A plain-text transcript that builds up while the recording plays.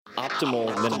optimal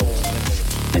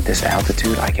minimalism. At this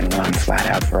altitude, I can run flat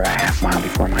out for a half mile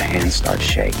before my hands start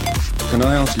shaking. Can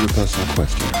I answer your personal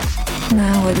question?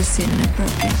 Now would seem an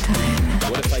appropriate time.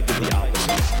 What if I did the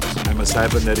opposite? I'm a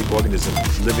cybernetic organism,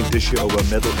 living tissue over a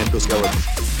metal endoskeleton.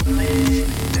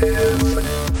 Tim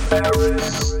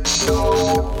Ferriss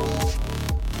Show.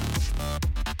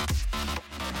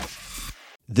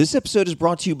 This episode is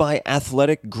brought to you by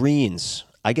Athletic Greens.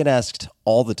 I get asked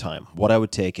all the time what I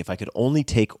would take if I could only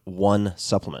take one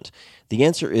supplement. The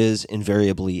answer is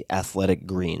invariably Athletic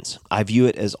Greens. I view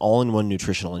it as all-in-one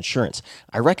nutritional insurance.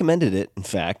 I recommended it, in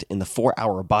fact, in the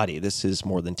 4-Hour Body. This is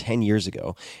more than 10 years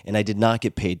ago, and I did not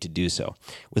get paid to do so.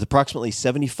 With approximately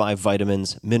 75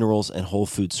 vitamins, minerals, and whole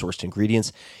food-sourced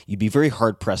ingredients, you'd be very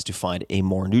hard-pressed to find a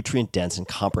more nutrient-dense and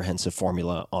comprehensive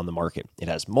formula on the market. It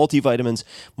has multivitamins,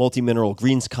 multi-mineral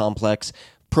greens complex,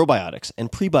 probiotics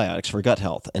and prebiotics for gut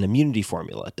health, an immunity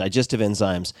formula, digestive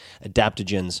enzymes,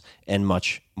 adaptogens, and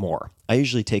much more. I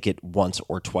usually take it once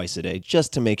or twice a day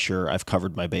just to make sure I've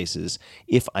covered my bases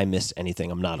if I missed anything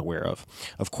I'm not aware of.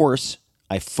 Of course,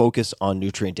 I focus on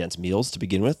nutrient-dense meals to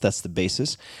begin with. That's the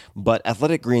basis. But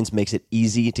Athletic Greens makes it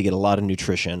easy to get a lot of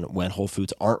nutrition when whole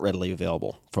foods aren't readily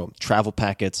available. From travel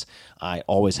packets, I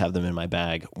always have them in my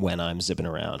bag when I'm zipping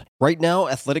around. Right now,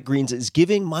 Athletic Greens is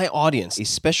giving my audience a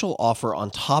special offer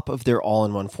on top of their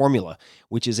all-in-one formula,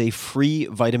 which is a free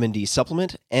vitamin D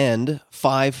supplement and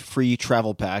 5 free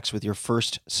travel packs with your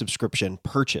first subscription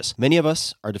purchase. Many of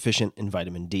us are deficient in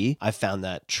vitamin D. I've found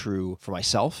that true for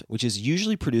myself, which is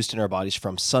usually produced in our bodies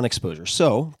from sun exposure.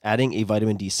 So, adding a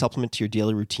vitamin D supplement to your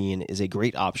daily routine is a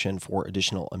great option for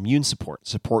additional immune support.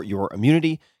 Support your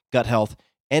immunity, gut health,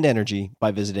 and energy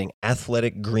by visiting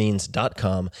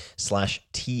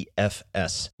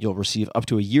athleticgreens.com/TFS. You'll receive up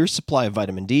to a year's supply of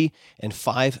vitamin D and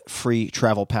 5 free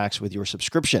travel packs with your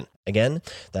subscription. Again,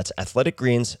 that's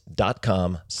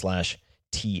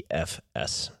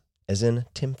athleticgreens.com/TFS, as in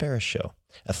Tim Ferriss Show.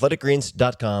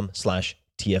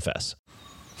 athleticgreens.com/TFS.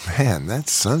 Man, that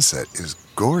sunset is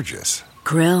gorgeous.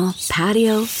 Grill,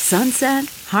 patio, sunset.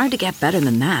 Hard to get better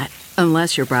than that.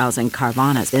 Unless you're browsing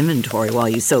Carvana's inventory while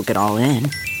you soak it all in.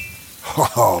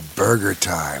 Oh, burger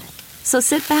time. So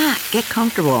sit back, get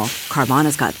comfortable.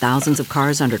 Carvana's got thousands of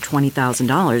cars under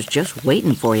 $20,000 just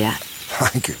waiting for you.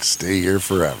 I could stay here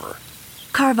forever.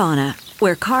 Carvana,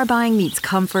 where car buying meets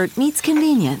comfort, meets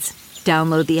convenience.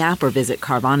 Download the app or visit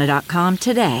Carvana.com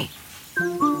today.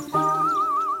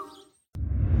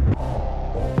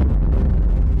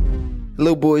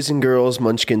 Hello, boys and girls,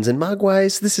 munchkins and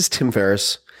mogwais. This is Tim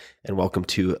Ferriss, and welcome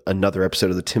to another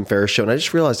episode of the Tim Ferriss Show. And I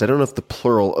just realized I don't know if the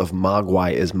plural of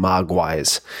mogwai is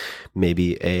mogwais.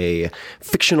 Maybe a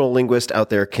fictional linguist out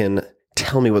there can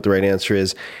tell me what the right answer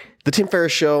is. The Tim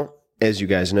Ferriss Show, as you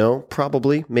guys know,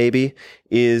 probably, maybe,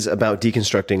 is about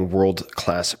deconstructing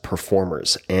world-class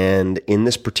performers. And in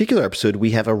this particular episode,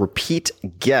 we have a repeat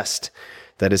guest.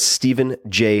 That is Stephen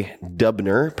J.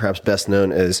 Dubner, perhaps best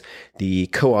known as the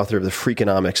co-author of the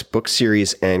Freakonomics book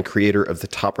series and creator of the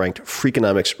top-ranked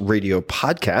Freakonomics radio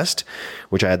podcast,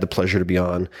 which I had the pleasure to be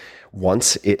on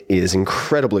once. It is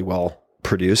incredibly well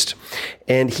produced.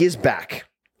 And he is back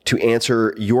to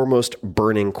answer your most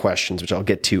burning questions, which I'll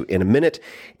get to in a minute.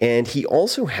 And he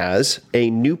also has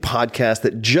a new podcast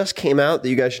that just came out that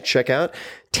you guys should check out.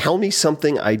 Tell Me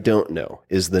Something I Don't Know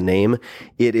is the name.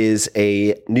 It is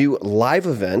a new live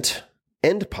event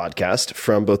and podcast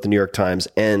from both the New York Times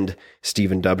and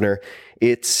Stephen Dubner.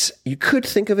 You could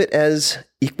think of it as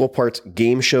equal parts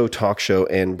game show, talk show,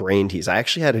 and brain tease. I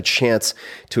actually had a chance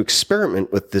to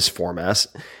experiment with this format,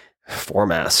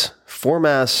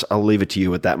 I'll leave it to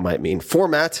you what that might mean.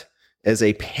 Format as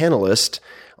a panelist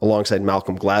alongside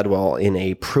Malcolm Gladwell in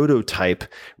a prototype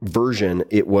version.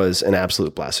 It was an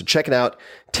absolute blast. So check it out.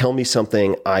 Tell Me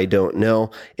Something I Don't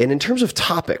Know. And in terms of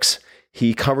topics,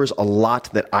 he covers a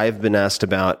lot that I've been asked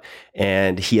about,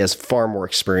 and he has far more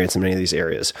experience in many of these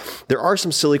areas. There are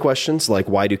some silly questions like,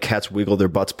 why do cats wiggle their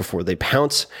butts before they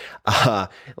pounce? A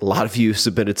lot of you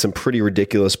submitted some pretty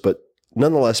ridiculous, but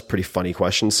nonetheless pretty funny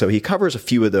questions. So he covers a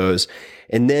few of those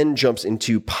and then jumps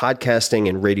into podcasting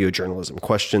and radio journalism,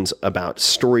 questions about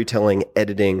storytelling,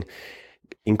 editing,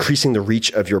 increasing the reach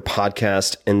of your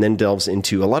podcast, and then delves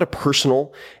into a lot of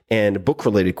personal and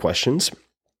book-related questions.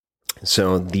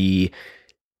 So the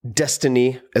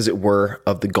destiny, as it were,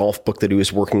 of the golf book that he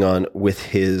was working on with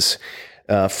his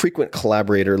frequent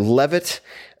collaborator, Levitt,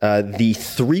 the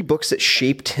 3 books that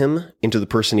shaped him into the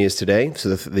person he is today. So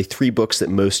the 3 books that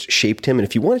most shaped him. And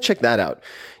if you want to check that out,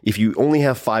 if you only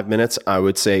have 5 minutes, I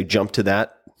would say jump to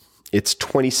that. It's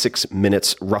 26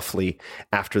 minutes roughly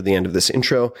after the end of this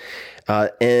intro.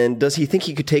 And does he think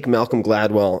he could take Malcolm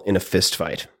Gladwell in a fist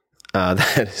fight?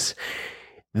 That is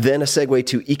then a segue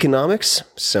to economics.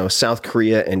 So South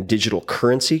Korea and digital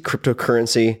currency,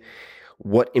 cryptocurrency.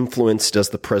 What influence does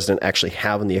the president actually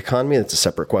have on the economy? That's a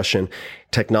separate question.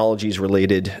 Technologies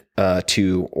related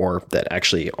to or that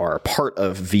actually are part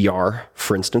of VR,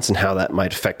 for instance, and how that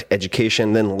might affect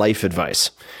education. Then life advice,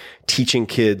 teaching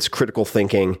kids critical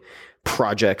thinking,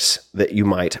 projects that you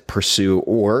might pursue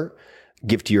or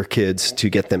give to your kids to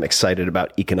get them excited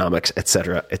about economics, et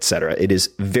cetera, et cetera. It is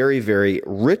very, very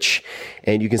rich,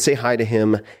 and you can say hi to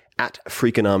him at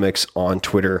Freakonomics on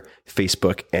Twitter,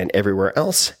 Facebook, and everywhere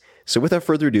else. So without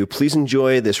further ado, please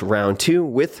enjoy this round 2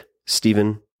 with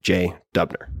Stephen J.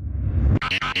 Dubner.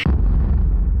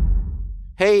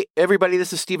 Hey, everybody,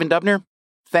 this is Stephen Dubner.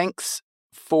 Thanks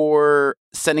for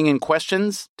sending in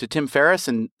questions to Tim Ferriss,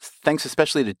 and thanks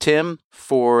especially to Tim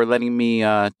for letting me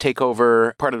take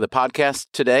over part of the podcast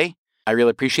today. I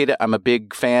really appreciate it. I'm a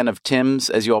big fan of Tim's.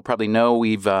 As you all probably know,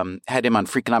 we've had him on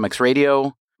Freakonomics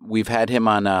Radio. We've had him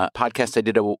on a podcast I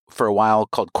did for a while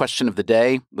called Question of the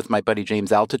Day with my buddy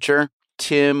James Altucher.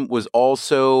 Tim was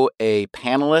also a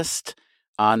panelist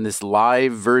on this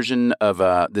live version of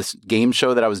this game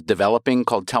show that I was developing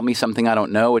called Tell Me Something I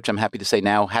Don't Know, which I'm happy to say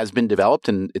now has been developed,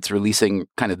 and it's releasing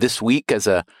kind of this week as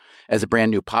a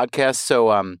brand new podcast. So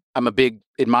I'm a big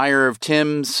admirer of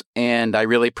Tim's, and I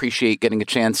really appreciate getting a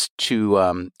chance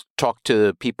to talk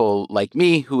to people like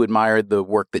me who admire the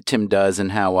work that Tim does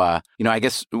and how, I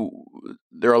guess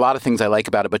there are a lot of things I like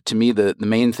about it, but to me, the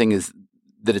main thing is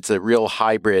that it's a real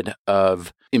hybrid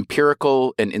of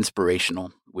empirical and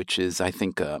inspirational, which is, I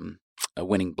think, a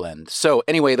winning blend. So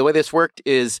anyway, the way this worked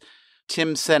is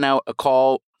Tim sent out a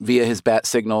call via his bat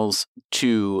signals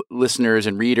to listeners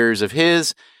and readers of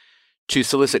his to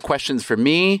solicit questions for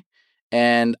me,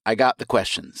 and I got the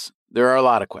questions. There are a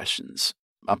lot of questions.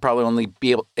 I'll probably only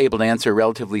be able to answer a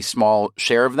relatively small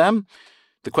share of them.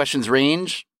 The questions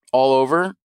range all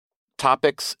over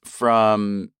topics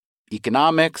from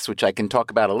economics, which I can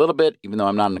talk about a little bit, even though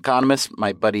I'm not an economist.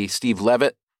 My buddy Steve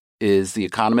Levitt is the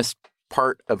economist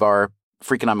part of our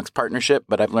Freakonomics partnership,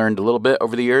 but I've learned a little bit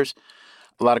over the years.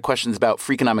 A lot of questions about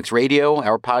Freakonomics Radio,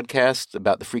 our podcast,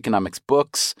 about the Freakonomics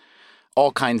books,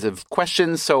 all kinds of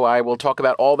questions. So I will talk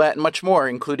about all that and much more,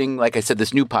 including, like I said,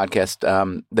 this new podcast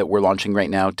that we're launching right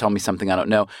now, Tell Me Something I Don't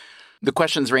Know. The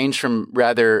questions range from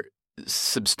rather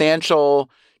substantial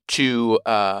to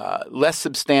less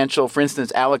substantial. For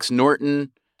instance, Alex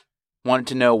Norton wanted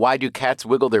to know, why do cats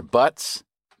wiggle their butts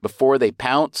before they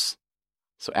pounce?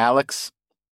 So Alex,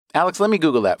 let me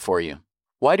Google that for you.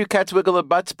 Why do cats wiggle their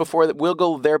butts before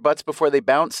they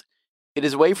bounce? It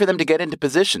is a way for them to get into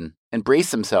position and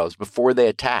brace themselves before they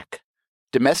attack.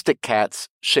 Domestic cats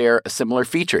share a similar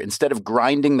feature. Instead of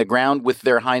grinding the ground with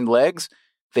their hind legs,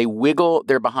 they wiggle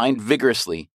their behind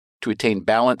vigorously to attain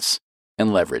balance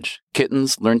and leverage.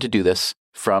 Kittens learn to do this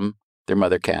from their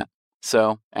mother cat.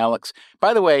 So, Alex,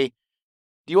 by the way,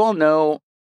 do you all know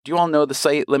the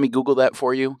site? Let me Google that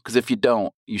for you, because if you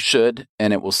don't, you should,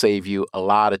 and it will save you a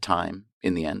lot of time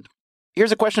in the end.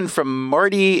 Here's a question from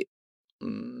Marty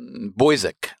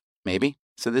Boyzik, maybe.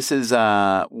 So this is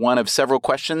one of several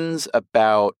questions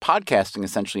about podcasting,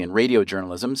 essentially, and radio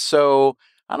journalism. So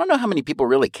I don't know how many people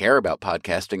really care about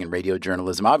podcasting and radio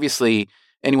journalism. Obviously,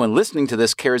 anyone listening to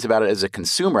this cares about it as a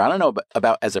consumer. I don't know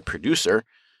about as a producer.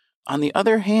 On the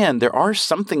other hand, there are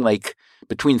something like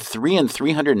between 300,000 and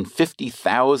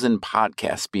 350,000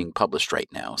 podcasts being published right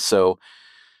now. So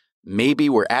maybe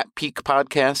we're at peak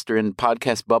podcast or in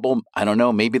podcast bubble. I don't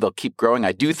know. Maybe they'll keep growing.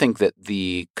 I do think that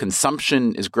the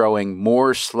consumption is growing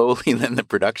more slowly than the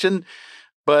production.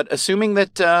 But assuming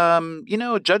that,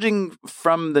 judging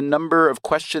from the number of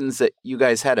questions that you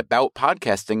guys had about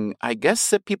podcasting, I guess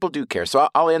that people do care. So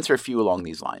I'll answer a few along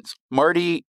these lines.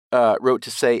 Marty wrote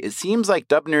to say, it seems like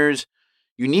Dubner's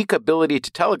unique ability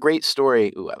to tell a great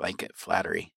story, ooh, I like it,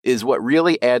 flattery, is what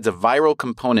really adds a viral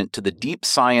component to the deep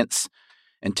science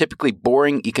and typically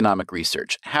boring economic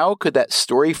research. How could that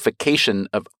storyfication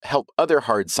help other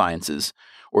hard sciences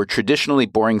or traditionally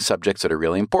boring subjects that are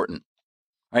really important?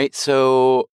 All right,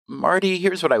 so Marty,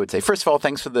 here's what I would say. First of all,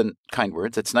 thanks for the kind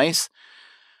words. That's nice.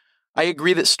 I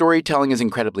agree that storytelling is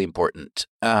incredibly important.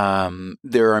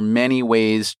 There are many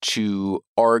ways to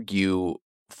argue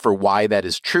for why that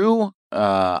is true.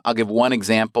 I'll give one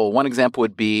example. One example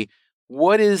would be,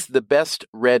 what is the best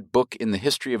read book in the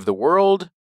history of the world?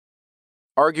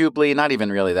 Arguably, not even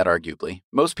really that arguably,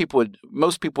 most people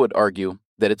would argue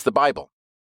that it's the Bible.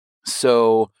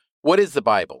 So what is the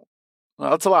Bible?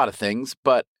 Well, it's a lot of things,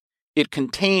 but it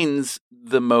contains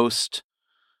the most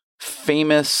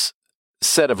famous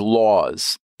set of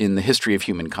laws in the history of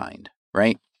humankind,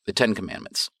 right? The Ten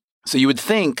Commandments. So you would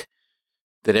think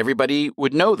that everybody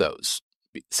would know those,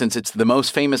 since it's the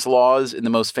most famous laws in the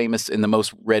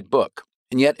most read book.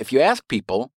 And yet, if you ask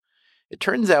people, it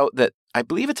turns out that I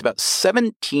believe it's about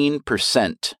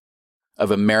 17%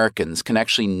 of Americans can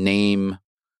actually name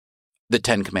the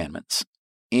 10 Commandments.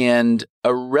 And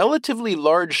a relatively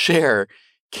large share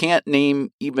can't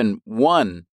name even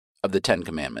one of the 10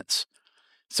 Commandments.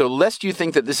 So lest you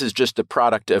think that this is just a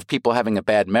product of people having a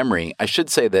bad memory, I should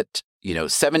say that,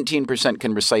 17%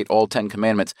 can recite all 10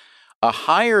 Commandments. A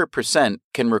higher percent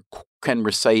can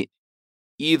recite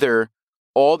either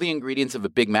all the ingredients of a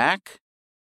Big Mac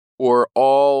or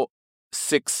all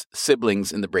 6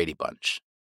 siblings in the Brady Bunch.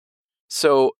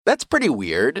 So that's pretty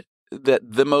weird that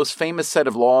the most famous set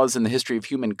of laws in the history of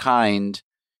humankind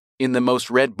in the most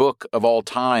read book of all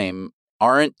time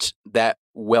aren't that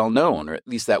well known, or at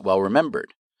least that well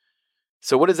remembered.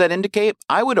 So what does that indicate?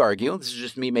 I would argue, this is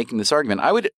just me making this argument,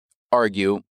 I would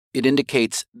argue it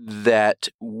indicates that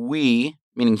we,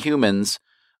 meaning humans,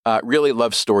 really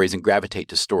love stories and gravitate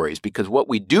to stories, because what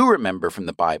we do remember from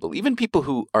the Bible, even people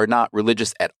who are not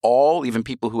religious at all, even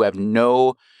people who have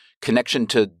no connection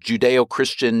to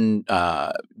Judeo-Christian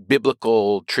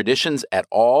biblical traditions at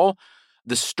all,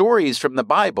 the stories from the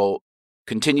Bible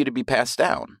continue to be passed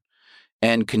down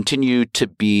and continue to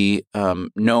be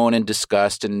known and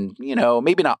discussed and,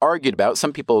 maybe not argued about.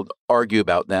 Some people argue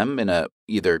about them in a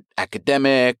either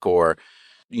academic or,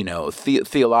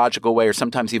 theological way, or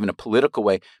sometimes even a political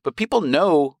way. But people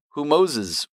know who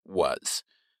Moses was.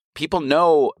 People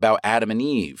know about Adam and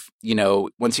Eve.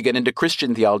 Once you get into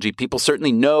Christian theology, people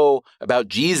certainly know about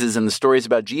Jesus and the stories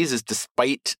about Jesus,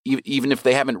 despite even if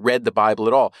they haven't read the Bible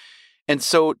at all. And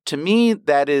so to me,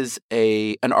 that is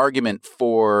an argument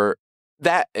for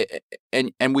that.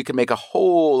 And we could make a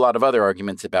whole lot of other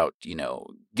arguments about,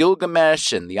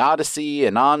 Gilgamesh and the Odyssey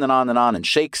and on and on and on, and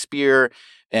Shakespeare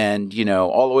and,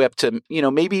 all the way up to,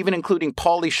 maybe even including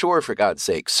Pauly Shore, for God's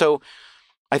sake. So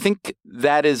I think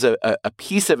that is a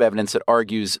piece of evidence that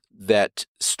argues that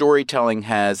storytelling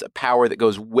has a power that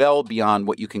goes well beyond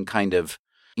what you can kind of,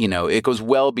 it goes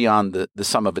well beyond the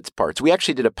sum of its parts. We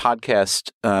actually did a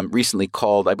podcast recently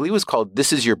called, I believe it was called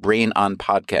This Is Your Brain on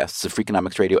Podcasts, a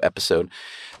Freakonomics Radio episode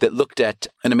that looked at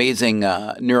an amazing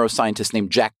neuroscientist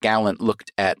named Jack Gallant,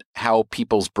 looked at how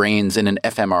people's brains in an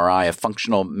fMRI, a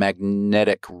functional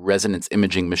magnetic resonance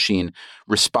imaging machine,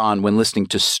 respond when listening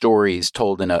to stories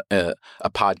told in a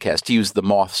podcast. He used the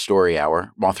Moth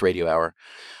Radio Hour.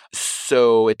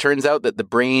 So it turns out that the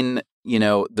brain,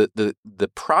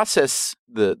 the process,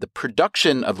 the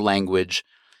production of language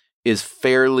is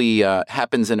fairly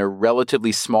happens in a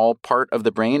relatively small part of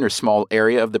the brain or small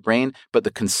area of the brain, but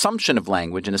the consumption of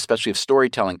language, and especially of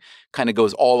storytelling, kind of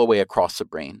goes all the way across the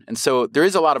brain. And so there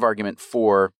is a lot of argument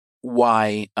for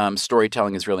why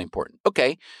storytelling is really important.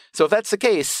 Okay, so if that's the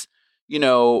case,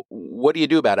 what do you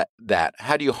do about that?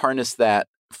 How do you harness that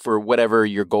for whatever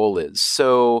your goal is?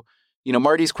 So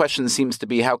Marty's question seems to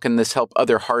be, how can this help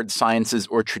other hard sciences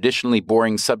or traditionally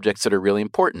boring subjects that are really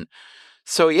important?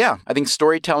 So yeah, I think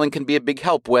storytelling can be a big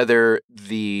help, whether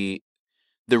the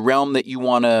realm that you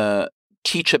want to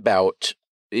teach about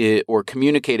or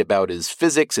communicate about is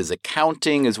physics, is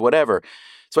accounting, is whatever.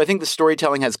 So I think the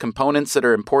storytelling has components that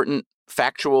are important.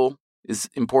 Factual is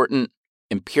important.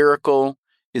 Empirical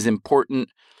is important.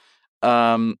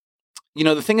 The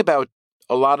thing about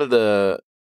a lot of the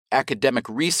academic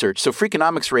research. So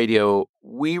Freakonomics Radio,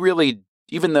 we really,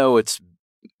 even though it's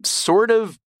sort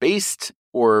of based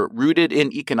or rooted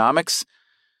in economics,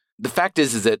 the fact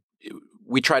is that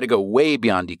we try to go way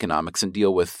beyond economics and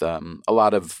deal with a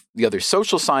lot of the other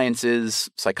social sciences,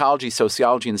 psychology,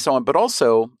 sociology, and so on, but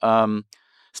also,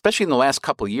 especially in the last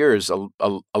couple of years, a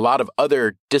lot of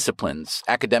other disciplines,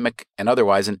 academic and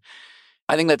otherwise. And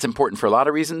I think that's important for a lot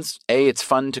of reasons. A, it's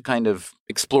fun to kind of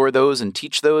explore those and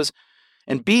teach those.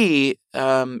 And B,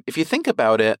 if you think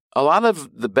about it, a lot of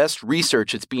the best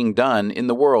research that's being done in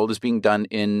the world is being done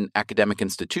in academic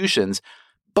institutions.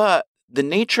 But the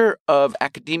nature of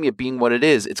academia being what it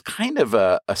is, it's kind of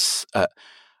a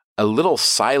little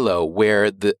silo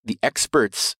where the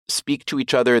experts speak to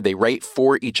each other. They write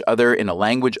for each other in a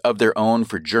language of their own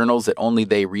for journals that only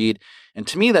they read. And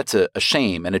to me, that's a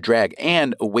shame and a drag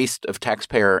and a waste of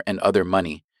taxpayer and other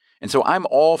money. And so I'm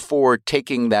all for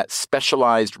taking that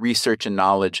specialized research and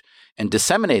knowledge and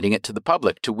disseminating it to the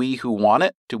public, to we who want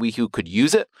it, to we who could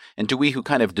use it, and to we who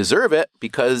kind of deserve it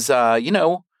because,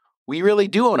 we really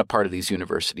do own a part of these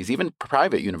universities. Even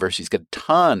private universities get a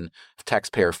ton of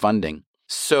taxpayer funding.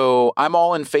 So I'm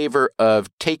all in favor of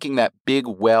taking that big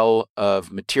well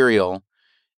of material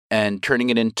and turning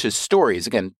it into stories.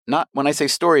 Again, not when I say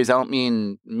stories, I don't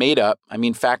mean made up. I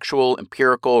mean factual,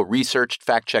 empirical, researched,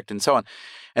 fact-checked, and so on.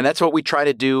 And that's what we try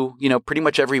to do, pretty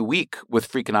much every week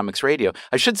with Freakonomics Radio.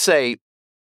 I should say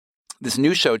this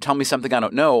new show, Tell Me Something I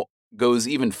Don't Know, goes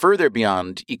even further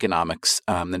beyond economics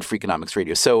than Freakonomics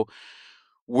Radio. So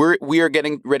we are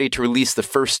getting ready to release the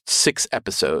first 6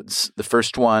 episodes. The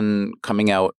first one coming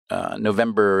out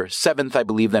November 7th, I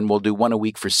believe. Then we'll do one a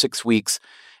week for 6 weeks,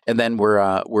 and then we're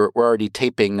already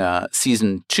taping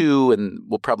season 2, and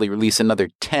we'll probably release another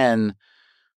 10,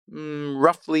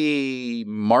 roughly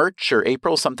March or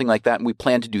April, something like that. And we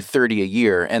plan to do 30 a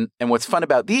year. And what's fun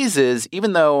about these is,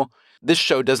 even though this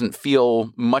show doesn't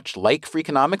feel much like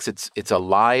Freakonomics, it's a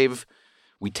live.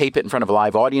 We tape it in front of a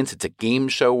live audience. It's a game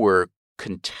show where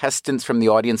contestants from the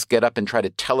audience get up and try to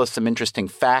tell us some interesting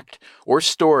fact or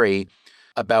story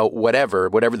about whatever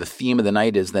the theme of the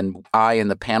night is. Then I and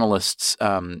the panelists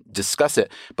discuss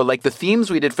it. But like the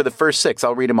themes we did for the first 6,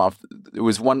 I'll read them off.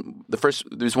 There's one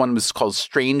was called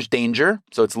Strange Danger.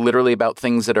 So it's literally about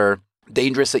things that are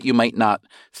dangerous that you might not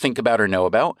think about or know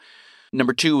about.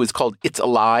 Number 2 is called It's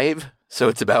Alive. So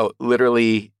it's about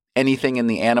literally anything in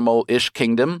the animal-ish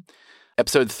kingdom.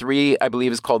 Episode 3, I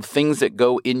believe, is called Things That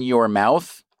Go in Your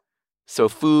Mouth. So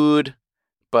food,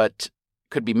 but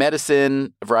could be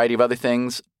medicine, a variety of other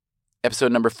things.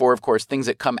 Episode number 4, of course, Things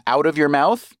That Come Out of Your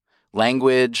Mouth.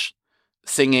 Language,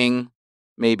 singing,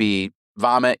 maybe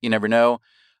vomit, you never know.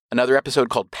 Another episode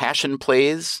called Passion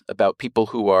Plays, about people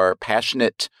who are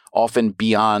passionate, often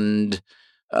beyond,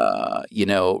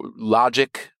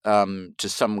 logic to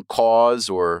some cause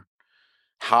or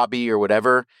hobby or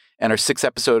whatever. And our 6th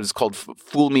episode is called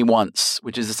Fool Me Once,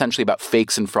 which is essentially about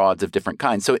fakes and frauds of different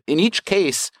kinds. So in each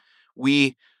case,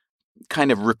 we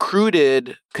kind of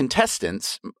recruited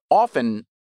contestants. Often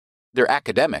they're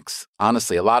academics.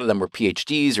 Honestly, a lot of them were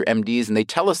PhDs or MDs, and they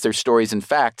tell us their stories and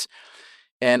facts.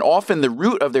 And often the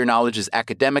root of their knowledge is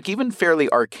academic, even fairly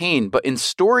arcane. But in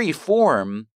story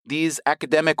form, these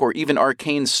academic or even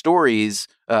arcane stories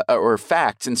or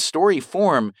facts in story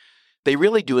form, they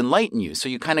really do enlighten you. So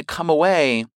you kind of come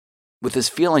away with this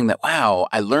feeling that, wow,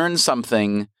 I learned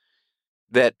something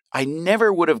that I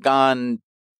never would have gone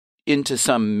into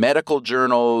some medical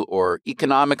journal or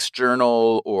economics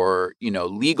journal or,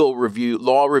 legal review,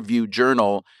 law review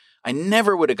journal. I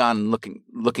never would have gone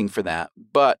looking for that.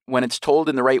 But when it's told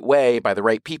in the right way by the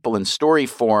right people in story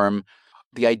form,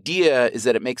 the idea is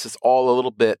that it makes us all a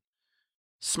little bit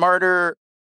smarter.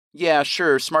 Yeah,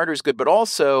 sure, smarter is good, but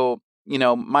also,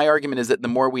 my argument is that the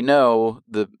more we know,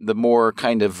 the more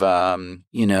kind of, I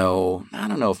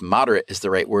don't know if moderate is the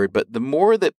right word, but the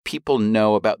more that people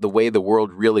know about the way the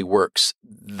world really works,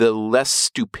 the less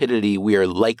stupidity we are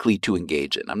likely to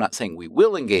engage in. I'm not saying we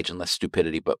will engage in less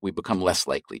stupidity, but we become less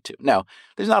likely to. Now,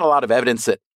 there's not a lot of evidence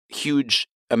that huge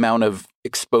amount of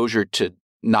exposure to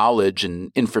knowledge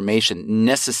and information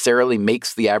necessarily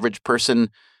makes the average person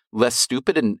less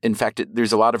stupid. And in fact,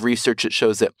 there's a lot of research that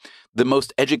shows that the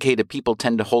most educated people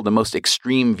tend to hold the most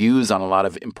extreme views on a lot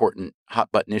of important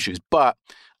hot button issues. But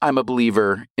I'm a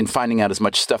believer in finding out as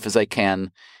much stuff as I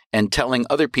can and telling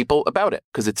other people about it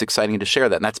because it's exciting to share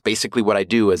that. And that's basically what I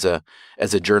do as a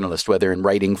journalist, whether in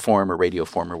writing form or radio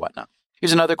form or whatnot.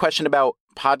 Here's another question about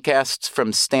podcasts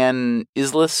from Stan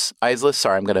Islis.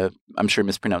 Sorry, I'm sure I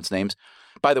mispronounced names.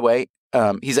 By the way,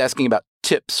 he's asking about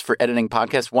tips for editing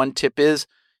podcasts. One tip is,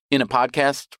 in a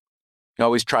podcast, you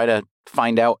always try to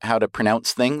find out how to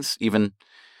pronounce things. Even,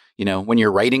 when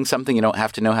you're writing something, you don't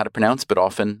have to know how to pronounce, but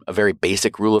often a very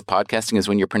basic rule of podcasting is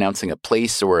when you're pronouncing a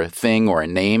place or a thing or a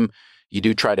name, you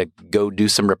do try to go do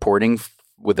some reporting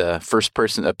with a first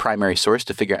person, a primary source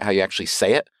to figure out how you actually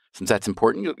say it. Since that's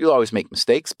important, you'll always make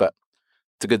mistakes, but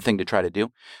it's a good thing to try to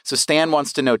do. So Stan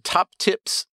wants to know top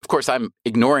tips. Of course, I'm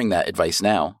ignoring that advice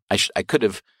now. I could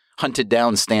have hunted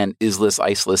down Stan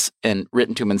Islis and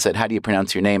written to him and said, how do you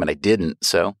pronounce your name? And I didn't.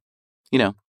 So,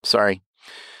 sorry.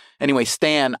 Anyway,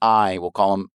 Stan, we'll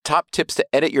call him, top tips to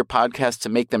edit your podcast to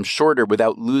make them shorter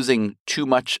without losing too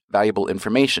much valuable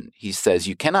information. He says,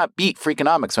 you cannot beat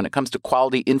Freakonomics when it comes to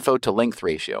quality info to length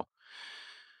ratio.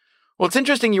 Well, it's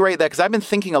interesting you write that because I've been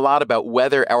thinking a lot about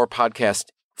whether our podcast,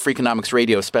 Freakonomics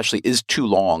Radio especially, is too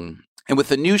long. And with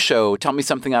the new show, Tell Me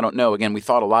Something I Don't Know, again, we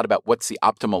thought a lot about what's the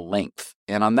optimal length.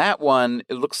 And on that one,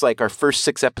 it looks like our first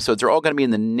 6 episodes are all going to be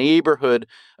in the neighborhood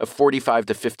of 45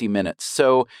 to 50 minutes.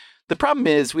 So the problem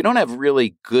is we don't have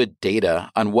really good data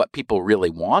on what people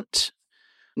really want.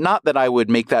 Not that I would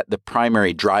make that the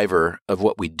primary driver of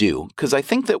what we do, because I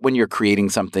think that when you're creating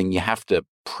something, you have to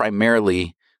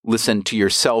primarily listen to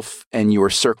yourself and your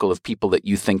circle of people that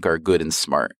you think are good and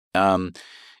smart.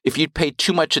 if you pay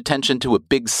too much attention to a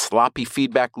big sloppy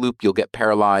feedback loop, you'll get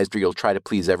paralyzed or you'll try to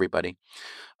please everybody.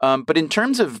 But in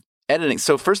terms of editing,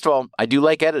 so first of all, I do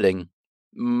like editing.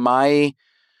 My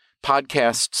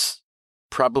podcasts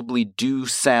probably do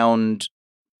sound,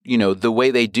 the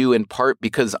way they do in part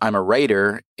because I'm a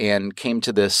writer and came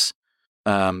to this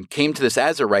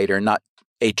as a writer, not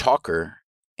a talker.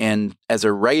 And as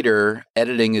a writer,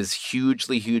 editing is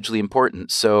hugely, hugely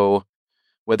important. So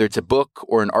whether it's a book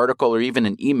or an article or even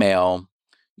an email,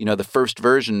 the first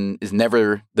version is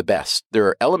never the best. There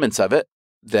are elements of it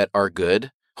that are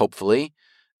good, hopefully,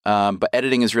 but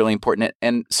editing is really important.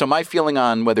 And so my feeling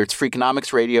on whether it's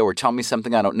Freakonomics Radio or Tell Me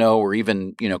Something I Don't Know or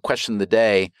even, Question of the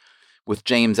Day with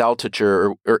James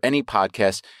Altucher or any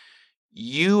podcast,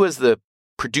 you as the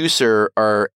producer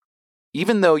are,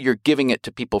 even though you're giving it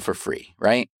to people for free,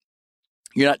 right?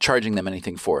 You're not charging them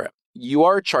anything for it. You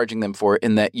are charging them for it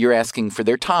in that you're asking for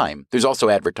their time. There's also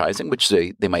advertising, which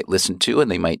they might listen to, and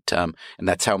they might, and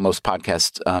that's how most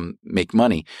podcasts make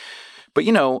money. But,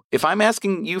 if I'm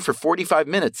asking you for 45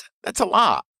 minutes, that's a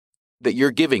lot that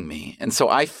you're giving me. And so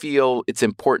I feel it's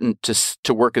important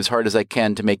to work as hard as I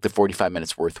can to make the 45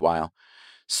 minutes worthwhile.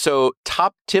 So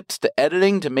top tips to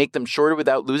editing to make them shorter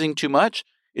without losing too much,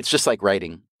 it's just like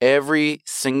writing. Every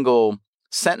single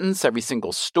sentence, every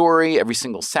single story, every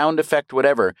single sound effect,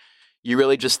 whatever, you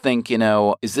really just think,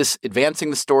 is this advancing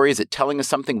the story? Is it telling us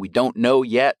something we don't know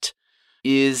yet?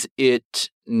 Is it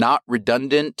not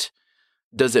redundant?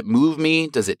 Does it move me?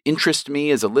 Does it interest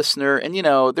me as a listener? And,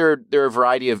 there are a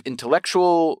variety of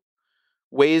intellectual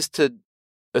ways to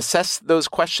assess those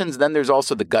questions. Then there's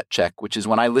also the gut check, which is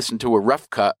when I listen to a rough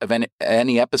cut of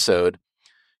any episode,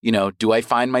 do I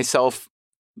find my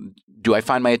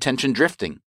attention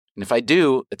drifting? And if I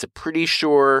do, it's a pretty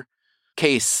sure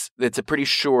case. It's a pretty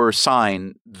sure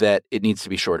sign that it needs to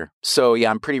be shorter. So yeah,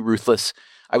 I'm pretty ruthless.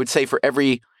 I would say for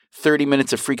every 30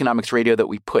 minutes of Freakonomics Radio that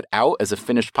we put out as a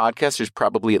finished podcast, there's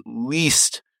probably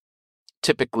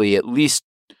typically at least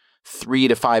 3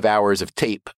 to 5 hours of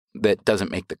tape that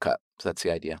doesn't make the cut. So that's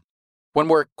the idea. One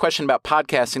more question about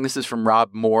podcasting. This is from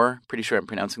Rob Moore. Pretty sure I'm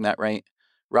pronouncing that right.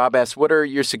 Rob asks, what are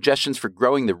your suggestions for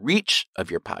growing the reach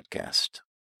of your podcast?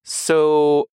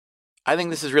 So I think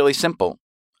this is really simple.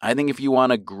 I think if you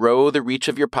want to grow the reach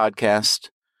of your podcast,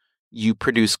 you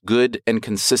produce good and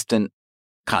consistent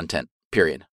content,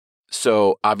 period.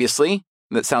 So obviously,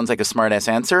 that sounds like a smart-ass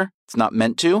answer. It's not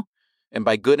meant to. And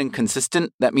by good and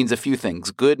consistent, that means a few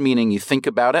things. Good meaning you think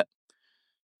about it,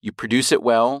 you produce it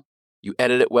well, you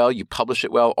edit it well, you publish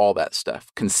it well, all that stuff.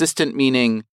 Consistent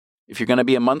meaning if you're going to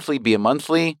be a monthly, be a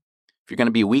monthly. If you're going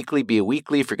to be a weekly, be a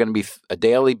weekly. If you're going to be a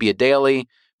daily, be a daily.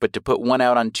 But to put one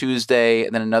out on Tuesday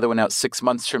and then another one out 6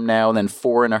 months from now and then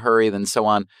 4 in a hurry, then so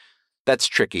on, that's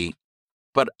tricky.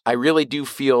 But I really do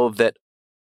feel that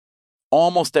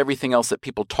almost everything else that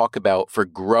people talk about for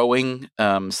growing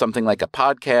something like a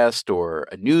podcast or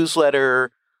a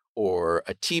newsletter or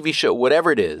a TV show,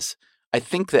 whatever it is, I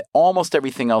think that almost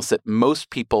everything else that most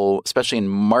people, especially in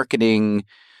marketing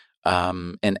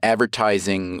and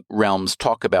advertising realms,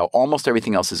 talk about, almost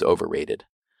everything else is overrated.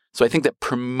 So I think that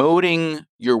promoting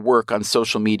your work on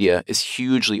social media is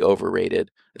hugely overrated.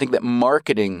 I think that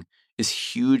marketing is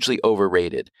hugely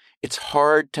overrated. It's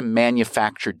hard to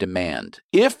manufacture demand.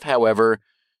 If, however,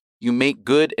 you make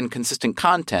good and consistent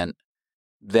content,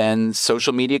 then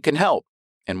social media can help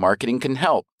and marketing can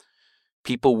help.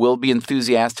 People will be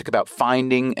enthusiastic about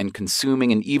finding and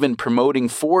consuming and even promoting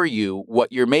for you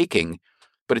what you're making.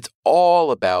 But it's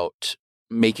all about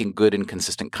making good and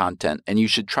consistent content. And you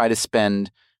should try to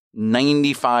spend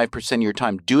 95% of your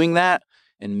time doing that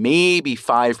and maybe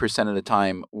 5% of the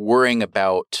time worrying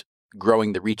about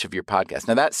growing the reach of your podcast.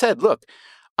 Now, that said, look,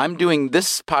 I'm doing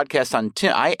this podcast on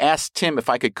Tim. I asked Tim if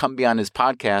I could come be on his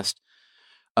podcast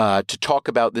to talk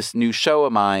about this new show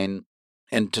of mine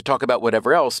and to talk about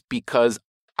whatever else, because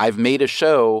I've made a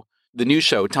show, the new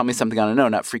show, Tell Me Something I Don't Know,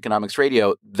 not Freakonomics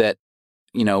Radio, that,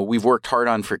 we've worked hard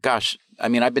on for,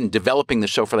 I've been developing the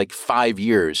show for like 5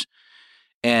 years.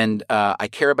 And I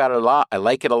care about it a lot. I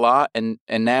like it a lot. And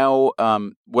now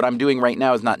what I'm doing right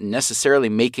now is not necessarily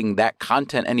making that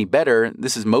content any better.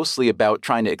 This is mostly about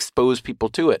trying to expose people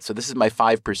to it. So this is my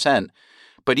 5%.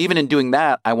 But even in doing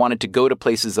that, I wanted to go to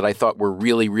places that I thought were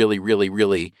really, really, really,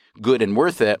 really good and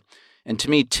worth it. And to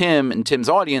me, Tim and Tim's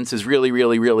audience is really,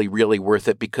 really, really, really worth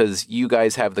it because you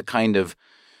guys have the kind of,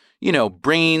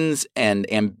 brains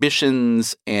and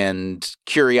ambitions and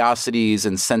curiosities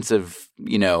and sense of,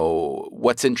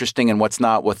 what's interesting and what's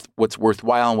not, what's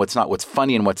worthwhile and what's not, what's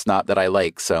funny and what's not that I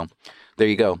like. So there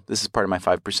you go. This is part of my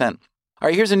 5%. All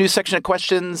right, here's a new section of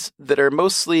questions that are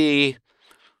mostly,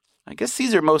 I guess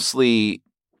these are mostly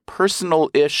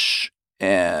personal-ish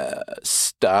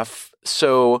stuff.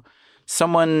 So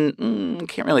someone,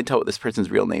 can't really tell what this person's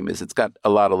real name is. It's got a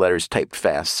lot of letters typed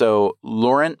fast. So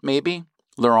Laurent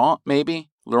Dub,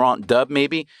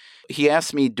 maybe. He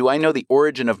asked me, do I know the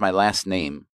origin of my last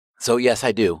name? So yes,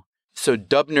 I do. So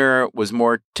Dubner was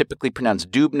more typically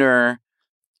pronounced Dubner.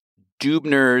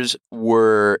 Dubners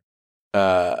were,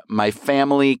 my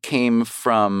family came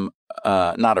from,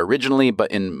 not originally,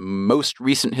 but in most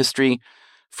recent history,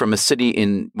 from a city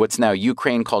in what's now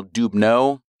Ukraine called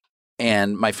Dubno.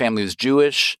 And my family was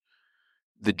Jewish.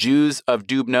 The Jews of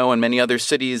Dubno and many other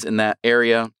cities in that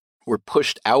area were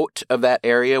pushed out of that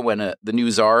area when the new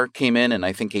czar came in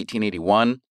I think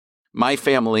 1881. My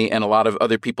family and a lot of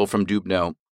other people from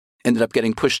Dubno ended up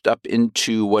getting pushed up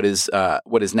into what is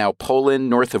now Poland,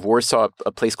 north of Warsaw,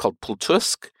 a place called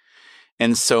Pultusk.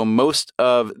 And so most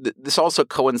of this also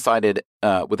coincided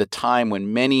with a time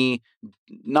when many,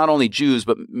 not only Jews,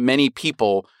 but many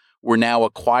people were now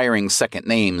acquiring second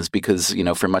names because,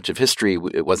 for much of history,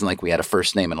 it wasn't like we had a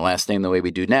first name and a last name the way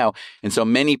we do now. And so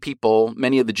many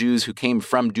of the Jews who came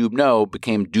from Dubno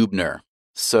became Dubner.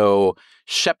 So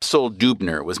Shepsel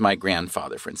Dubner was my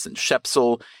grandfather, for instance.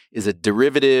 Shepsel is a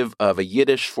derivative of a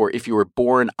Yiddish for if you were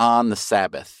born on the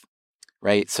Sabbath,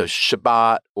 right? So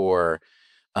Shabbat or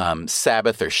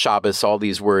Sabbath or Shabbos, all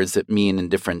these words that mean in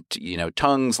different,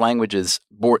 tongues, languages,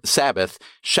 Sabbath.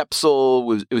 Shepsel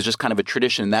was just kind of a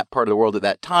tradition in that part of the world at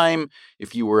that time.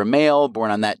 If you were a male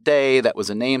born on that day, that was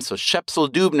a name. So Shepsel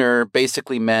Dubner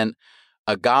basically meant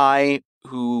a guy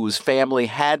whose family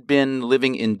had been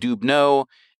living in Dubno,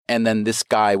 and then this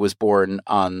guy was born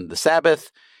on the Sabbath,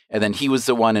 and then he was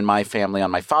the one in my family, on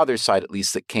my father's side at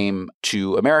least, that came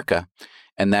to America,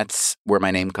 and that's where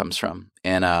my name comes from.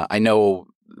 And I know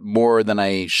more than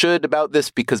I should about this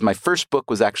because my first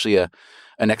book was actually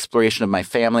an exploration of my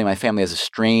family. My family has a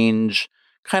strange,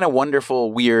 kind of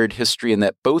wonderful, weird history in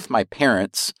that both my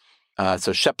parents,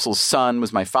 so Shepsel's son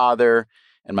was my father,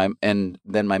 and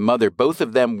then my mother, both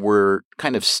of them were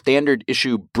kind of standard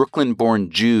issue Brooklyn-born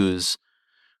Jews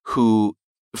who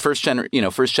first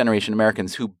generation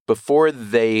Americans who before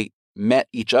they met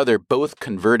each other both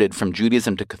converted from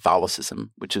Judaism to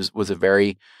Catholicism, which was a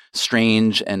very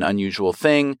strange and unusual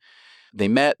thing. They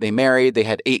met, they married, they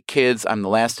had 8 kids. I'm the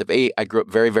last of 8. I grew up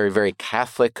very, very, very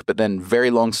Catholic, but then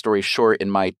very long story short, in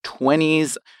my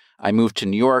 20s, I moved to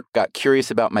New York, got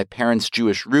curious about my parents'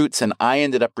 Jewish roots, and I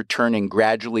ended up returning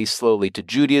gradually, slowly to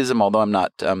Judaism, although I'm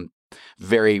not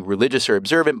very religious or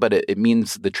observant, but it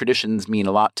means the traditions mean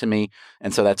a lot to me.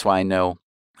 And so that's why I know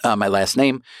my last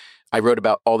name. I wrote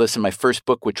about all this in my first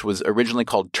book, which was originally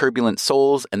called Turbulent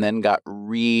Souls, and then got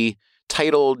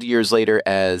retitled years later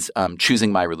as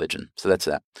Choosing My Religion. So that's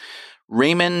that.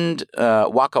 Raymond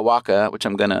Waka Waka, which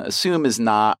I'm going to assume is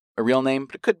not a real name,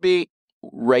 but it could be,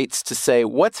 writes to say,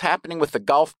 what's happening with the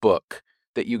golf book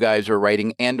that you guys were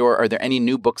writing, and or are there any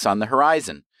new books on the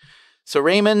horizon? So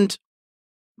Raymond,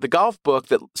 the golf book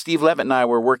that Steve Levitt and I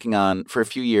were working on for a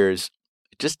few years,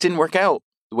 it just didn't work out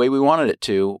the way we wanted it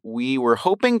to. We were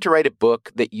hoping to write a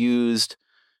book that used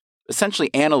essentially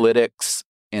analytics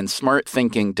and smart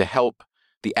thinking to help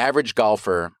the average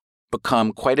golfer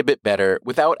become quite a bit better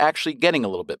without actually getting a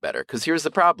little bit better. Because here's the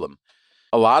problem.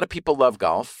 A lot of people love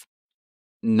golf.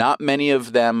 Not many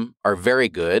of them are very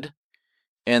good.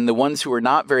 And the ones who are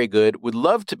not very good would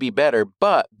love to be better,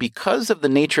 but because of the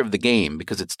nature of the game,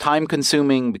 because it's time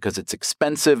consuming, because it's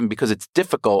expensive, and because it's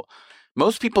difficult,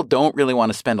 most people don't really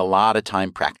want to spend a lot of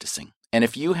time practicing. And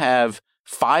if you have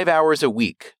 5 hours a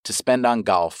week to spend on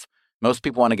golf, most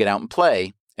people want to get out and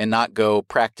play and not go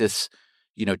practice,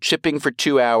 chipping for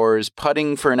 2 hours,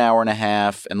 putting for an hour and a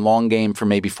half, and long game for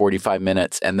maybe 45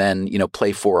 minutes, and then,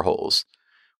 play 4 holes,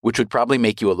 which would probably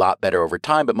make you a lot better over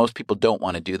time, but most people don't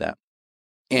want to do that.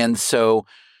 And so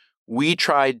we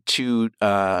tried to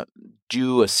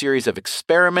do a series of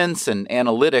experiments and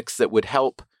analytics that would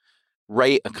help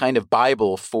write a kind of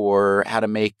Bible for how to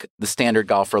make the standard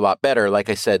golfer a lot better. Like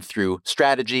I said, through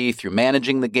strategy, through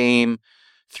managing the game,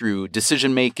 through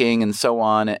decision making, and so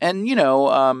on. And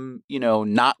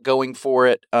not going for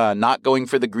it, not going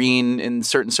for the green in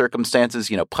certain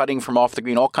circumstances. Putting from off the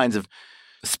green, all kinds of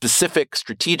specific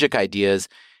strategic ideas.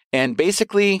 And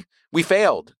basically, we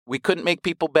failed. We couldn't make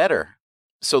people better.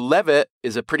 So Levitt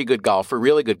is a pretty good golfer,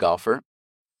 really good golfer.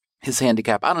 His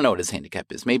handicap, I don't know what his handicap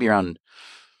is. Maybe around,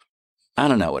 I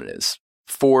don't know what it is.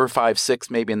 4, 5, 6,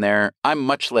 maybe in there. I'm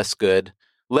much less good.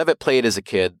 Levitt played as a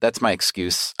kid. That's my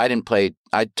excuse. I didn't play.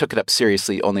 I took it up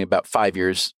seriously only about 5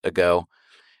 years ago.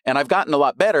 And I've gotten a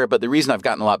lot better, but the reason I've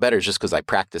gotten a lot better is just because I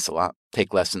practice a lot,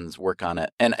 take lessons, work on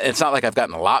it. And it's not like I've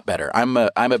gotten a lot better. I'm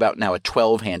about now a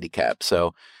 12 handicap.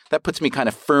 So that puts me kind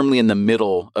of firmly in the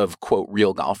middle of, quote,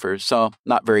 real golfers. So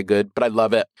not very good, but I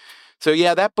love it. So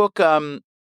yeah, that book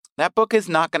is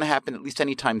not going to happen at least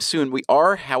anytime soon. We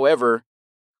are, however,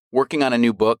 working on a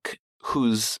new book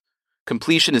whose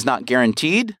completion is not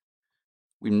guaranteed.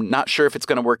 We're not sure if it's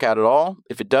going to work out at all.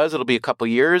 If it does, it'll be a couple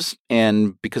years.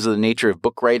 And because of the nature of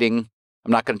book writing,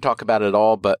 I'm not going to talk about it at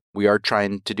all, but we are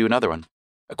trying to do another one.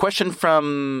 A question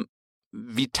from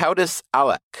Vitautis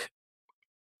Alek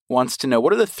wants to know,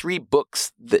 what are the 3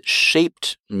 books that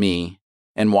shaped me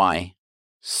and why?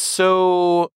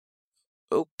 So,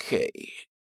 okay.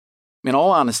 In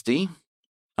all honesty,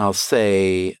 I'll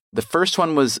say the first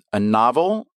one was a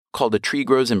novel called A Tree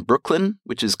Grows in Brooklyn,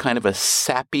 which is kind of a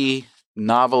sappy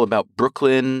novel about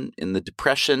Brooklyn in the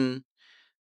Depression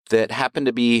that happened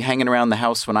to be hanging around the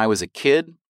house when I was a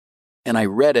kid. And I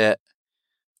read it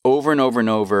over and over and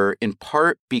over, in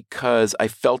part because I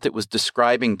felt it was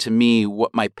describing to me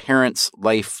what my parents'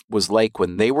 life was like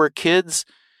when they were kids.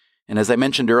 And as I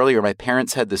mentioned earlier, my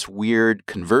parents had this weird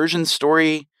conversion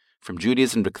story from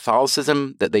Judaism to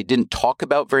Catholicism that they didn't talk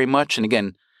about very much. And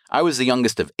again, I was the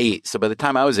youngest of 8. So by the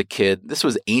time I was a kid, this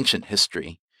was ancient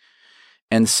history.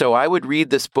 And so I would read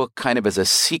this book kind of as a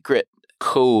secret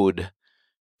code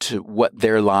to what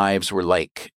their lives were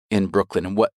like in Brooklyn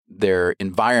and what their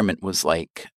environment was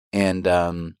like. And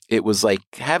it was like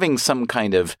having some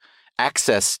kind of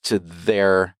access to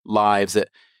their lives that,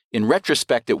 in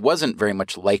retrospect, it wasn't very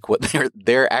much like what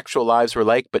their actual lives were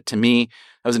like. But to me,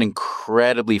 that was an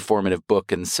incredibly formative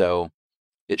book. And so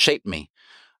it shaped me.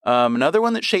 Another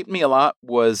one that shaped me a lot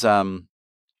was a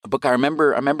book I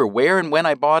remember where and when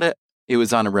I bought it. It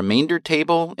was on a remainder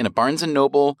table in a Barnes &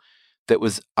 Noble that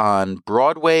was on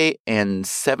Broadway and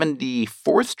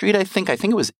 74th Street, I think. I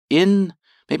think it was in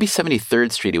maybe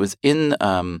 73rd Street. It was in,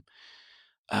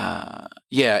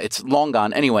 it's long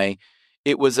gone. Anyway,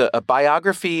 it was a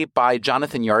biography by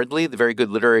Jonathan Yardley, the very good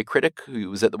literary critic who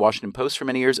was at the Washington Post for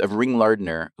many years, of Ring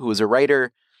Lardner, who was a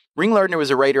writer. Ring Lardner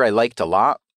was a writer I liked a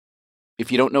lot. If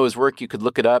you don't know his work, you could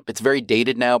look it up. It's very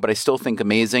dated now, but I still think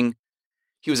amazing.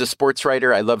 He was a sports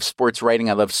writer. I love sports writing.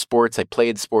 I love sports. I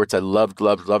played sports. I loved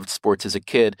sports as a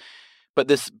kid. But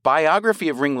this biography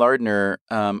of Ring Lardner,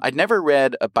 I'd never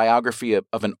read a biography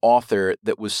of an author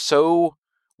that was so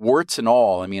warts and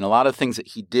all. I mean, a lot of things that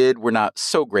he did were not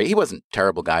so great. He wasn't a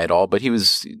terrible guy at all, but he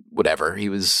was whatever. He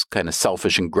was kind of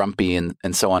selfish and grumpy and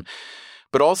so on.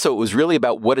 But also it was really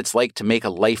about what it's like to make a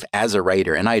life as a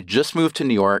writer. And I had just moved to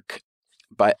New York.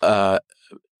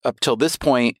 Up till this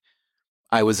point,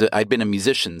 I'd been a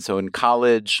musician. So in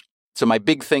college, so my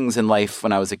big things in life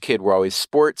when I was a kid were always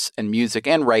sports and music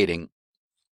and writing.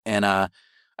 And I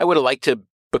would have liked to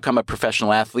become a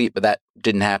professional athlete, but that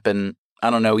didn't happen. I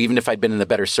don't know. Even if I'd been in a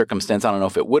better circumstance, I don't know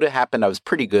if it would have happened. I was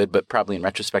pretty good, but probably in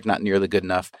retrospect, not nearly good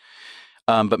enough.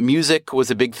 But music was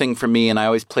a big thing for me, and I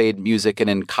always played music. And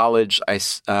in college, I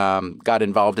got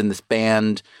involved in this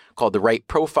band called The Right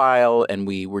Profile, and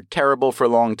we were terrible for a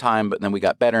long time, but then we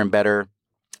got better and better.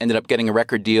 Ended up getting a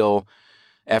record deal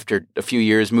after a few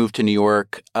years, moved to New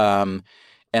York. And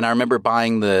I remember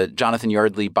buying the Jonathan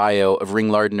Yardley bio of Ring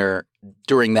Lardner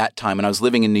during that time. And I was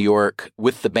living in New York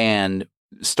with the band,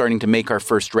 starting to make our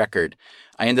first record.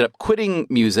 I ended up quitting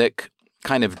music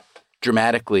kind of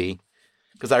dramatically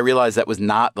because I realized that was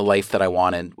not the life that I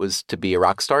wanted, was to be a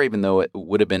rock star, even though it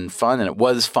would have been fun. And it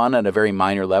was fun at a very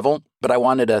minor level. But I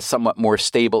wanted a somewhat more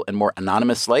stable and more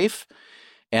anonymous life.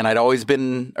 And I'd always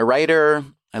been a writer.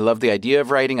 I loved the idea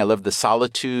of writing. I loved the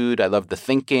solitude. I loved the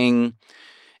thinking.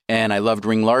 And I loved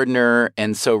Ring Lardner.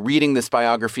 And so reading this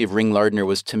biography of Ring Lardner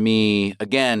was, to me,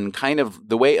 again, kind of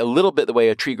the way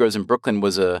A Tree Grows in Brooklyn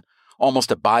was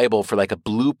almost a Bible for like a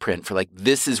blueprint for like,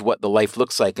 this is what the life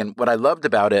looks like. And what I loved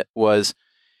about it was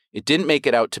it didn't make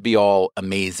it out to be all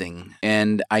amazing.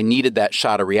 And I needed that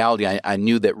shot of reality. I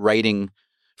knew that writing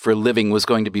for a living was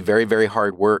going to be very, very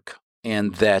hard work.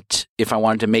 And that if I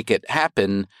wanted to make it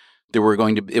happen, it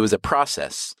was a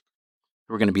process.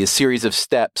 There were going to be a series of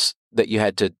steps that you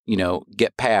had to,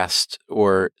 get past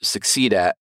or succeed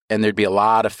at. And there'd be a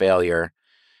lot of failure.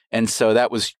 And so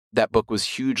that book was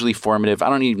hugely formative. I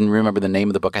don't even remember the name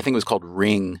of the book. I think it was called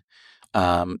Ring.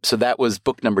 So that was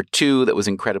book number 2 that was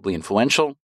incredibly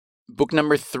influential. Book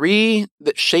number 3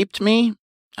 that shaped me,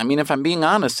 I mean, if I'm being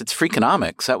honest, it's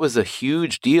Freakonomics. That was a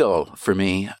huge deal for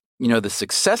me. The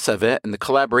success of it and the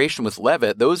collaboration with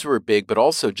Levitt, those were big, but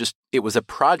also just it was a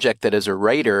project that as a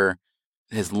writer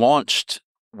has launched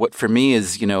what for me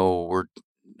is,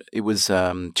 it was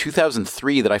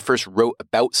 2003 that I first wrote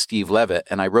about Steve Levitt.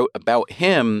 And I wrote about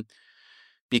him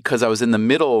because I was in the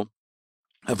middle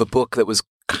of a book that was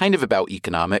kind of about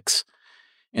economics.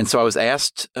 And so I was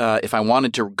asked if I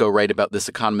wanted to go write about this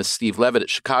economist, Steve Levitt at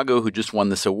Chicago, who just won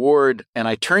this award. And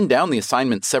I turned down the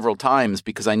assignment several times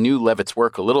because I knew Levitt's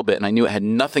work a little bit, and I knew it had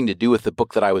nothing to do with the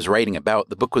book that I was writing about.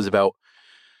 The book was about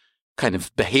kind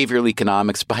of behavioral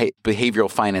economics, behavioral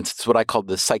finance. It's what I called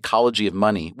the psychology of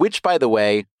money, which, by the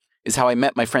way, is how I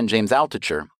met my friend James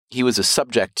Altucher. He was a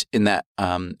subject in that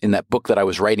book that I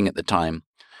was writing at the time.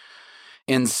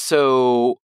 And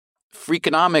so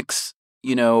Freakonomics,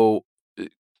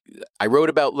 I wrote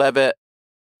about Levitt.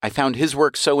 I found his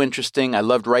work so interesting. I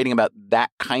loved writing about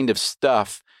that kind of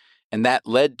stuff. And that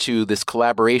led to this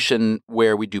collaboration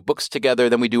where we do books together.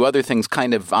 Then we do other things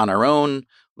kind of on our own.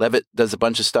 Levitt does a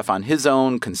bunch of stuff on his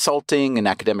own, consulting and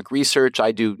academic research.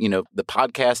 I do, the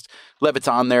podcast. Levitt's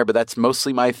on there, but that's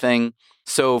mostly my thing.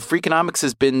 So Freakonomics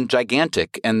has been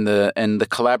gigantic, and the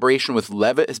collaboration with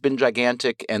Levitt has been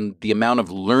gigantic, and the amount of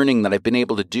learning that I've been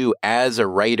able to do as a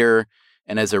writer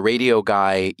and as a radio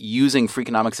guy using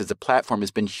Freakonomics as a platform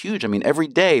has been huge. I mean, every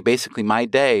day, basically my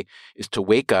day is to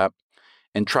wake up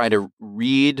and try to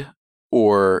read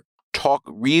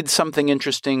something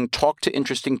interesting, talk to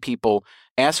interesting people,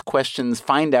 ask questions,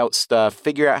 find out stuff,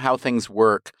 figure out how things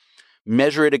work,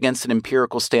 measure it against an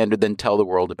empirical standard, then tell the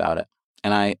world about it.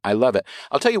 And I love it.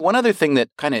 I'll tell you one other thing that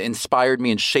kind of inspired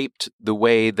me and shaped the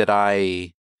way that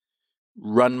I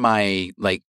run my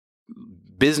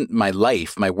business,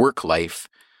 my work life,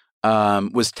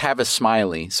 was Tavis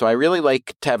Smiley. So I really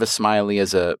like Tavis Smiley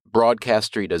as a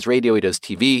broadcaster. He does radio, he does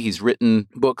TV, he's written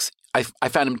books. I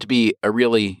found him to be a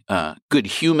really good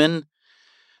human.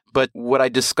 But what I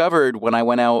discovered when I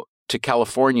went out to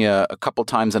California a couple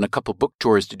times on a couple book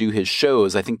tours to do his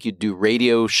shows, I think you'd do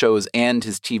radio shows and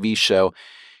his TV show,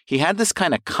 he had this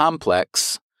kind of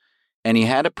complex, and he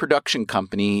had a production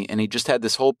company, and he just had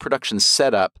this whole production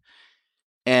set up.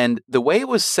 And the way it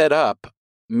was set up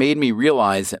made me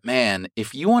realize that, man,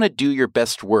 if you want to do your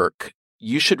best work,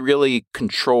 you should really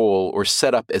control or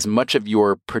set up as much of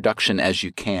your production as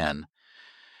you can,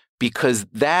 because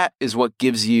that is what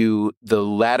gives you the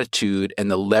latitude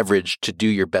and the leverage to do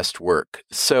your best work.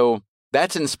 So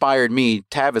that's inspired me.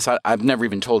 Tavis, I've never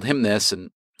even told him this,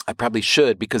 and I probably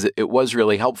should because it was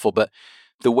really helpful. But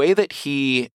the way that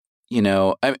he,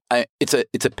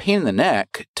 it's a pain in the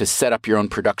neck to set up your own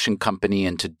production company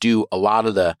and to do a lot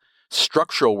of the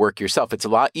structural work yourself. It's a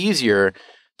lot easier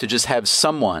to just have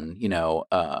someone,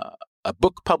 a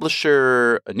book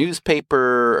publisher, a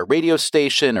newspaper, a radio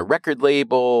station, a record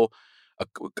label,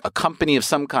 a company of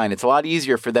some kind. It's a lot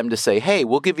easier for them to say, hey,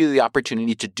 we'll give you the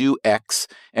opportunity to do X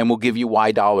and we'll give you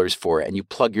Y dollars for it. And you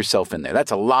plug yourself in there. That's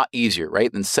a lot easier,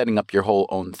 right, than setting up your whole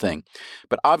own thing.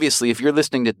 But obviously, if you're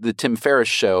listening to the Tim Ferriss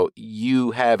Show,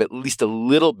 you have at least a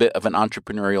little bit of an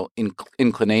entrepreneurial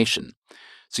inclination.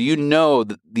 So you know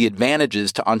that the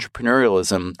advantages to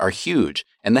entrepreneurialism are huge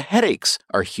and the headaches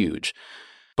are huge.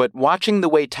 But watching the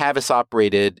way Tavis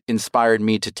operated inspired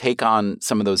me to take on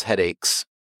some of those headaches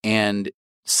and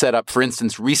set up, for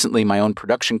instance, recently my own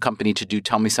production company to do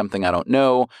Tell Me Something I Don't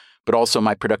Know, but also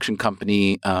my production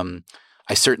company.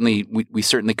 We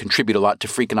certainly contribute a lot to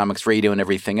Freakonomics Radio and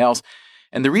everything else.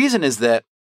 And the reason is that,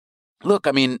 look,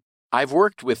 I mean, I've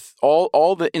worked with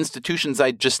all the institutions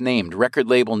I just named, record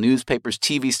label, newspapers,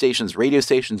 TV stations, radio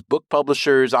stations, book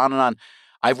publishers, on and on.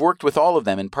 I've worked with all of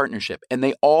them in partnership, and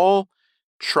they all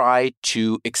try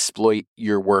to exploit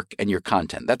your work and your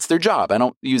content. That's their job. I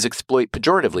don't use exploit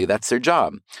pejoratively. That's their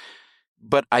job.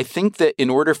 But I think that in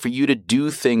order for you to do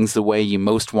things the way you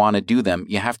most want to do them,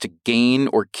 you have to gain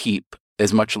or keep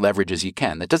as much leverage as you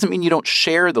can. That doesn't mean you don't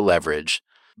share the leverage,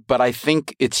 but I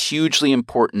think it's hugely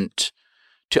important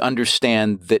to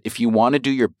understand that if you want to do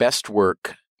your best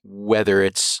work, whether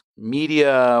it's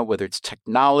media, whether it's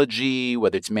technology,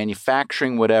 whether it's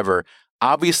manufacturing, whatever,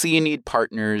 obviously you need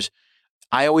partners.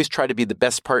 I always try to be the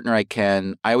best partner I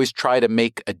can. I always try to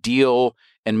make a deal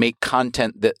and make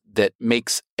content that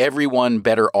makes everyone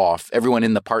better off, everyone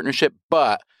in the partnership.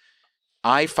 But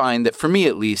I find that for me,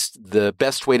 at least, the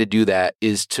best way to do that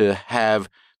is to have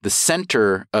the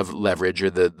center of leverage or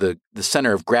the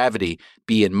center of gravity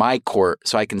be in my court,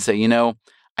 so I can say,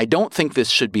 I don't think this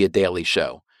should be a daily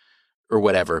show or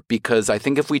whatever, because I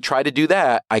think if we try to do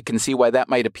that, I can see why that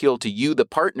might appeal to you, the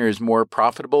partners, more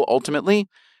profitable ultimately,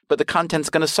 but the content's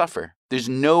going to suffer. There's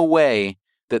no way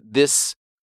that this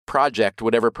project,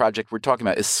 whatever project we're talking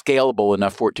about, is scalable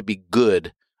enough for it to be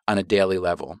good on a daily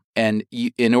level. And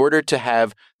in order to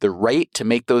have the right to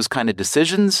make those kind of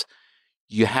decisions,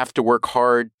 you have to work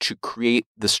hard to create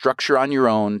the structure on your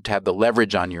own, to have the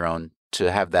leverage on your own, to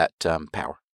have that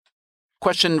power.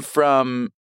 Question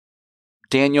from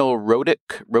Daniel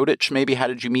Rodich, maybe. How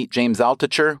did you meet James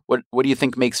Altucher? What do you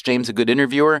think makes James a good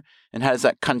interviewer? And how does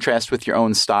that contrast with your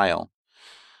own style?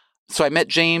 So I met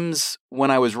James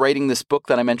when I was writing this book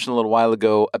that I mentioned a little while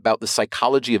ago about the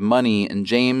psychology of money. And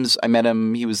James, I met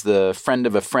him. He was the friend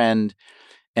of a friend.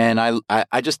 And I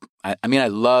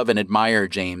love and admire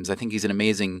James. I think he's an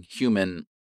amazing human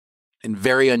and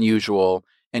very unusual.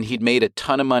 And he'd made a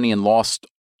ton of money and lost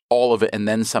all of it and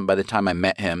then some by the time I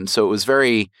met him. So it was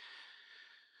very,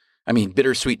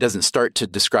 bittersweet doesn't start to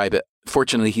describe it.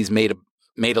 Fortunately, he's made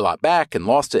a lot back and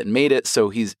lost it and made it. So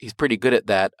he's pretty good at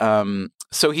that.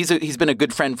 So he's been a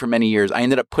good friend for many years. I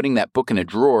ended up putting that book in a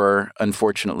drawer,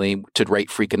 unfortunately, to write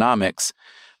Freakonomics.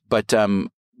 But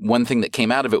one thing that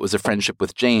came out of it was a friendship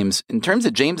with James. In terms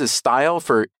of James's style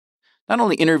for not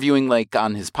only interviewing like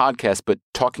on his podcast, but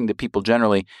talking to people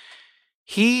generally,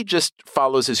 he just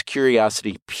follows his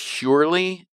curiosity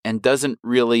purely and doesn't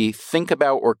really think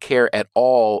about or care at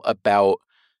all about,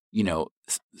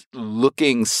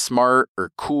 looking smart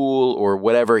or cool or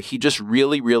whatever. He just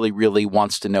really, really, really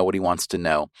wants to know what he wants to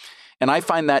know. And I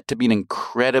find that to be an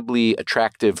incredibly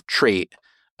attractive trait,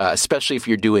 especially if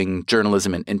you're doing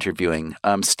journalism and interviewing.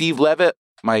 Steve Levitt,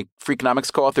 my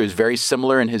Freakonomics co-author, is very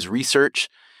similar in his research.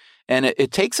 And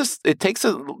it takes a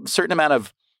certain amount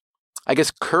of, I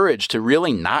guess, courage to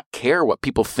really not care what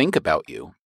people think about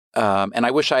you. And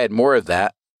I wish I had more of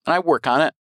that. And I work on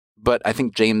it, but I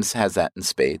think James has that in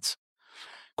spades.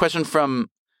 Question from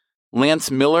Lance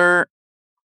Miller.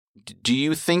 Do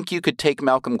you think you could take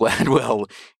Malcolm Gladwell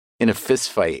in a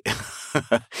fist fight?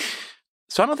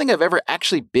 So I don't think I've ever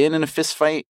actually been in a fist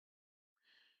fight.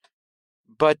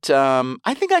 But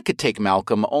I think I could take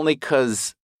Malcolm only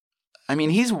because,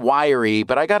 he's wiry,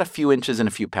 but I got a few inches and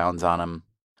a few pounds on him.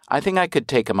 I think I could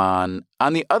take him on.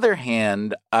 On the other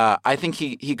hand, I think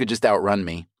he could just outrun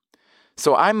me.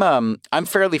 So I'm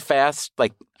fairly fast.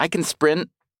 Like I can sprint.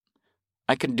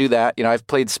 I can do that. I've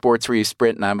played sports where you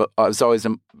sprint, and I was always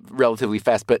relatively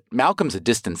fast. But Malcolm's a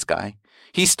distance guy.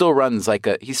 He still runs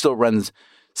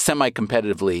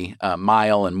semi-competitively, a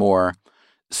mile and more.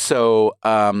 So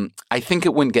I think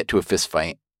it wouldn't get to a fist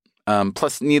fight.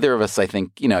 Plus, neither of us, I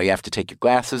think, you have to take your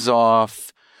glasses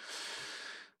off.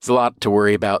 There's a lot to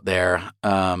worry about there.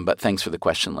 But thanks for the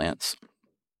question, Lance.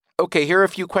 Okay, here are a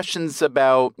few questions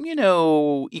about,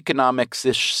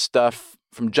 economics-ish stuff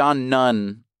from John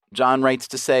Nunn. John writes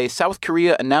to say, South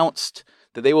Korea announced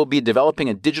that they will be developing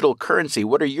a digital currency.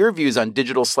 What are your views on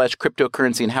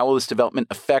digital/cryptocurrency, and how will this development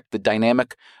affect the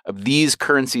dynamic of these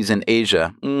currencies in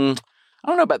Asia? I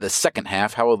don't know about the second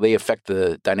half. How will they affect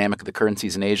the dynamic of the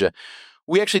currencies in Asia?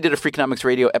 We actually did a Freakonomics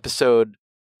Radio episode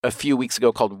a few weeks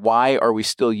ago called Why Are We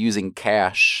Still Using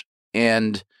Cash?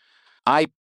 And I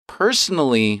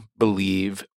personally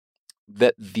believe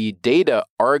that the data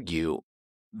argue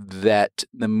that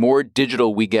the more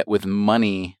digital we get with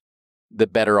money, the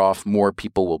better off more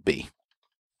people will be.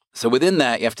 So within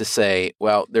that, you have to say,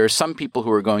 well, there are some people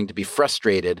who are going to be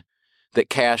frustrated that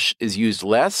cash is used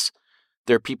less.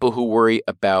 There are people who worry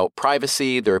about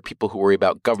privacy. There are people who worry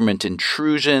about government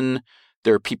intrusion.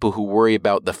 There are people who worry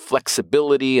about the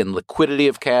flexibility and liquidity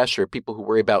of cash. There are people who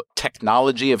worry about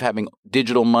technology of having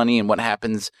digital money and what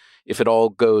happens if it all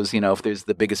goes, if there's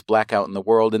the biggest blackout in the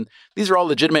world. And these are all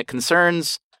legitimate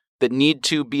concerns that need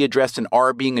to be addressed and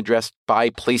are being addressed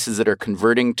by places that are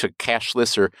converting to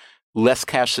cashless or less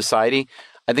cash society.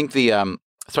 I think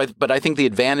I think the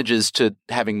advantages to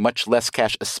having much less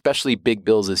cash, especially big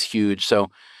bills, is huge.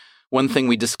 So one thing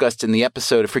we discussed in the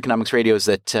episode of Freakonomics Radio is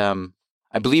that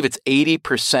I believe it's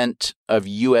 80% of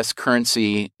U.S.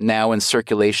 currency now in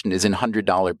circulation is in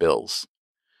 $100 bills.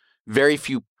 Very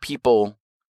few people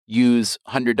use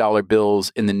 $100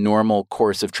 bills in the normal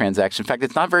course of transaction. In fact,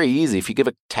 it's not very easy. If you give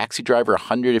a taxi driver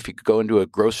 100, if you could go into a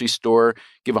grocery store,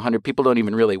 give 100, people don't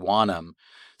even really want them.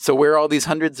 So where all these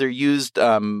hundreds are used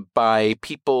by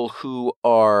people who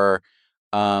are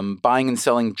buying and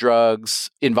selling drugs,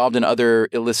 involved in other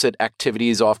illicit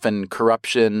activities, often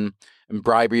corruption and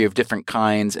bribery of different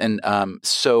kinds. And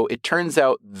so it turns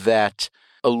out that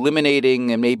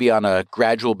eliminating and maybe on a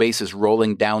gradual basis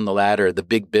rolling down the ladder the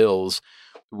big bills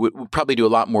would probably do a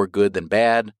lot more good than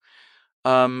bad.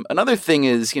 Another thing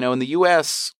is, in the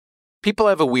U.S., people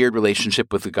have a weird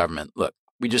relationship with the government. Look,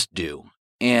 we just do.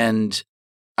 And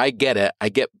I get it. I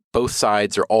get both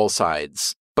sides or all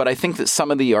sides. But I think that some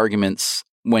of the arguments,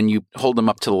 when you hold them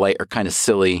up to the light, are kind of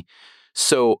silly.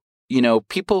 So, a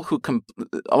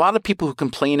lot of people who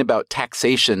complain about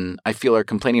taxation, I feel, are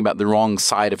complaining about the wrong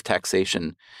side of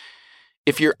taxation.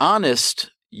 If you're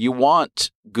honest, you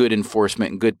want good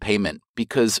enforcement and good payment,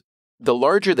 because the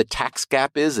larger the tax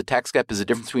gap is the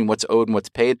difference between what's owed and what's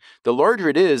paid. The larger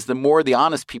it is, the more the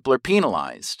honest people are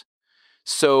penalized.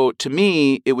 So to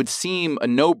me, it would seem a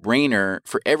no-brainer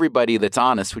for everybody that's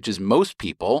honest, which is most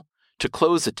people, to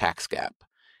close the tax gap.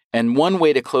 And one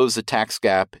way to close the tax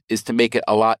gap is to make it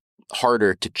a lot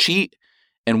harder to cheat.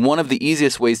 And one of the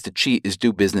easiest ways to cheat is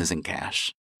do business in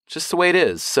cash. Just the way it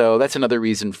is. So that's another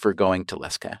reason for going to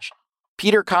less cash.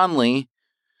 Peter Conley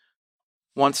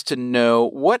wants to know,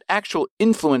 what actual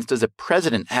influence does a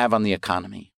president have on the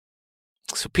economy?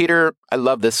 So Peter, I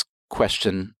love this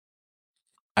question.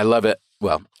 I love it.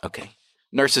 Well, okay.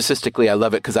 Narcissistically, I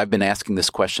love it because I've been asking this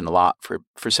question a lot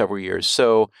for several years.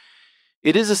 So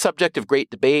it is a subject of great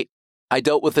debate. I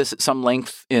dealt with this at some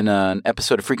length in an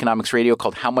episode of Freakonomics Radio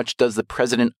called How Much Does the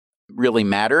President Really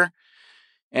Matter?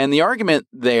 And the argument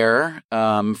there,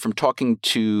 from talking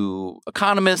to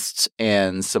economists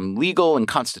and some legal and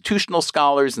constitutional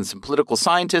scholars and some political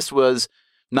scientists, was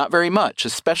not very much,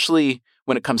 especially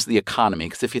when it comes to the economy.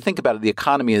 Because if you think about it, the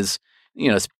economy is,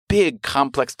 this big,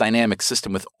 complex, dynamic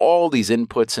system with all these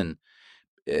inputs, and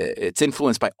it's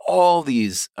influenced by all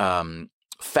these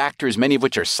factors, many of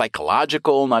which are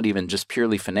psychological, not even just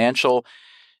purely financial.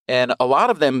 And a lot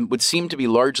of them would seem to be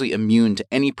largely immune to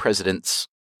any president's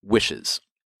wishes.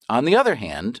 On the other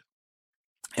hand,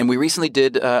 and we recently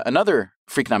did another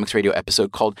Freakonomics Radio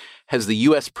episode called Has the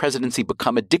U.S. Presidency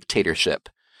Become a Dictatorship?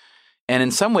 And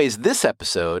in some ways, this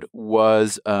episode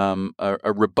was a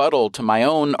rebuttal to my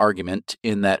own argument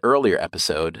in that earlier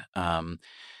episode. And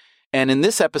in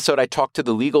this episode, I talked to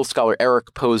the legal scholar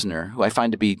Eric Posner, who I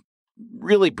find to be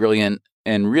really brilliant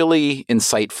and really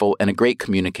insightful and a great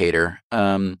communicator.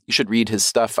 You should read his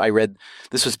stuff.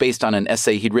 This was based on an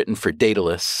essay he'd written for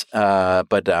Daedalus.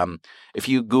 But if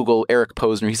you Google Eric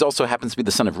Posner, he also happens to be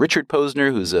the son of Richard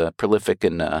Posner, who's a prolific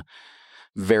and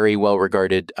very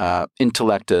well-regarded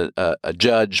intellect, a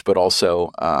judge, but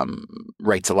also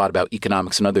writes a lot about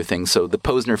economics and other things. So the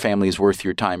Posner family is worth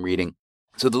your time reading.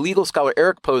 So the legal scholar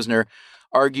Eric Posner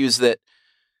argues that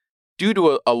due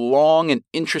to a long and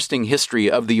interesting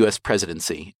history of the U.S.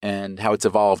 presidency and how it's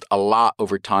evolved a lot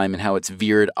over time and how it's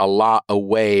veered a lot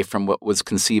away from what was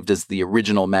conceived as the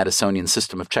original Madisonian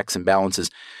system of checks and balances,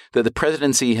 that the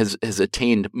presidency has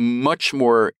attained much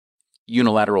more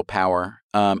unilateral power,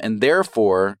 and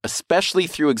therefore, especially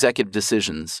through executive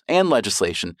decisions and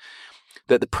legislation,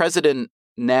 that the president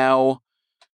now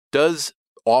does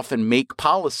often make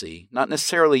policy, not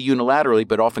necessarily unilaterally,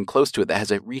 but often close to it, that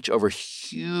has a reach over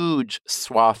huge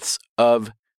swaths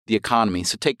of the economy.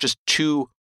 So take just two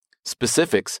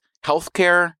specifics,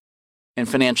 healthcare and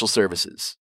financial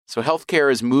services. So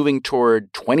healthcare is moving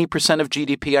toward 20% of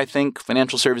GDP, I think.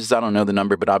 Financial services, I don't know the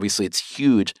number, but obviously it's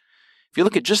huge. If you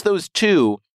look at just those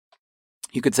two,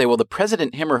 you could say, well, the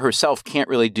president, him or herself, can't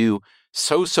really do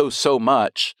so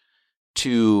much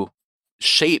to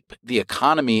shape the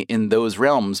economy in those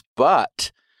realms,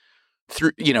 but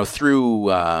through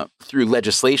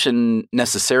legislation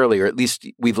necessarily, or at least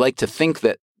we'd like to think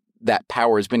that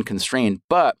power has been constrained.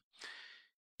 But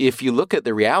if you look at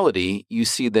the reality, you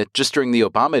see that just during the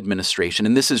Obama administration,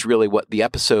 and this is really what the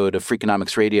episode of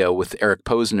Freakonomics Radio with Eric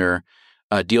Posner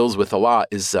deals with a lot,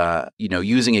 is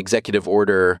using executive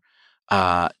order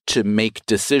to make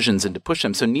decisions and to push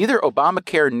them. So neither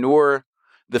Obamacare nor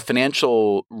the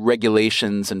financial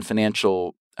regulations and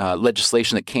financial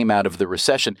legislation that came out of the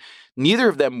recession, neither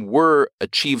of them were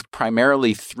achieved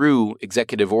primarily through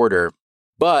executive order,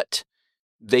 but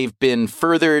they've been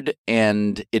furthered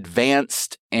and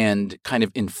advanced and kind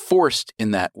of enforced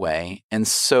in that way. And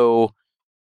so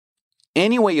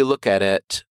any way you look at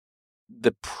it,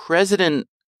 the president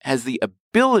has the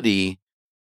ability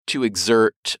to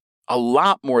exert a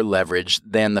lot more leverage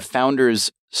than the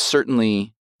founders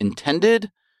certainly intended,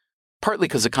 partly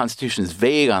because the Constitution is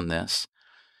vague on this.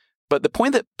 But the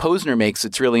point that Posner makes,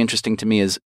 it's really interesting to me,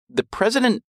 is the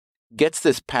president gets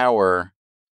this power,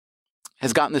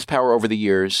 has gotten this power over the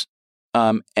years,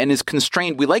 and is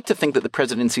constrained. We like to think that the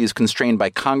presidency is constrained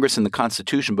by Congress and the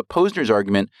Constitution, but Posner's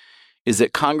argument is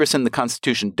that Congress and the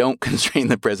Constitution don't constrain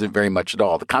the president very much at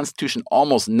all. The Constitution,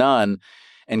 almost none.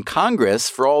 And Congress,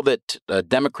 for all that a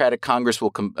Democratic Congress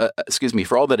will,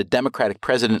 for all that a Democratic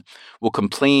president will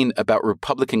complain about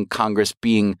Republican Congress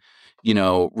being,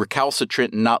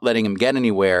 recalcitrant and not letting him get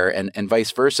anywhere, and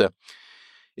vice versa,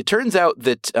 it turns out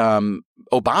that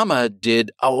Obama did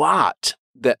a lot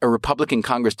that a Republican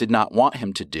Congress did not want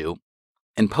him to do.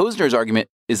 And Posner's argument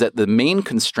is that the main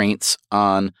constraints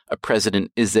on a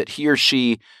president is that he or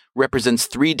she represents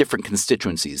three different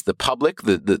constituencies: the public,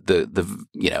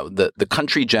 the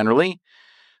country generally,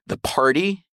 the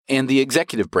party, and the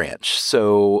executive branch.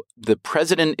 So the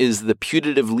president is the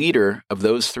putative leader of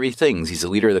those three things. He's the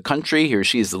leader of the country. He or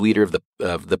she is the leader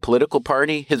of the political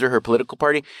party, his or her political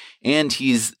party, and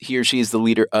he or she is the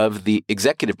leader of the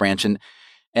executive branch.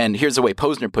 And here's the way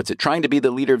Posner puts it: trying to be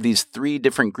the leader of these three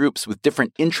different groups with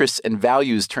different interests and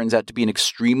values turns out to be an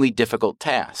extremely difficult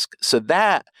task. So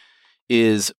that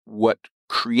is what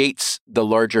creates the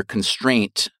larger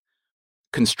constraints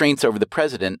over the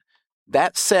president.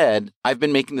 That said, I've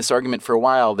been making this argument for a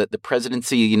while that the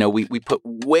presidency, we put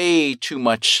way too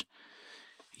much,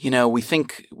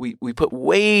 we put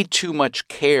way too much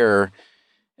care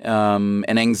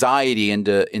and anxiety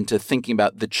into thinking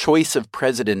about the choice of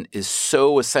president is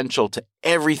so essential to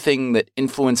everything that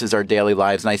influences our daily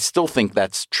lives. And I still think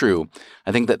that's true.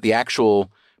 I think that the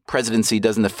actual presidency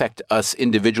doesn't affect us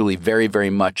individually very, very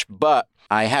much. But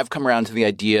I have come around to the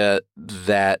idea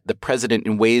that the president,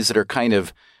 in ways that are kind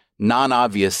of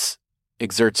non-obvious,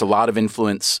 exerts a lot of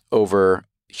influence over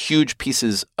huge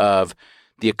pieces of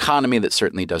the economy that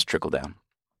certainly does trickle down.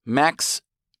 Max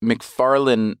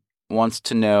McFarlane wants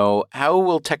to know, how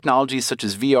will technologies such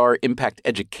as VR impact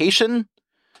education?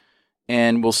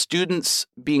 And will students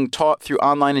being taught through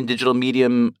online and digital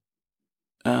medium,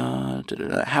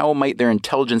 how might their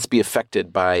intelligence be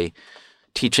affected by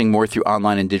teaching more through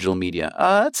online and digital media?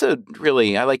 I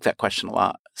like that question a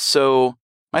lot. So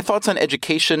my thoughts on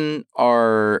education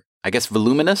are, I guess,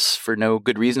 voluminous for no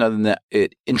good reason other than that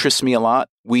it interests me a lot.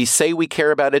 We say we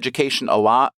care about education a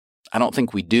lot. I don't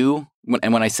think we do.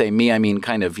 And when I say me, I mean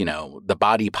kind of, the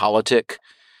body politic.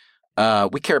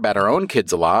 We care about our own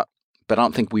kids a lot, but I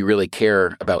don't think we really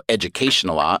care about education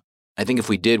a lot. I think if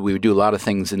we did, we would do a lot of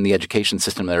things in the education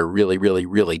system that are really, really,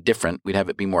 really different. We'd have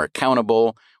it be more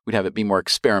accountable. We'd have it be more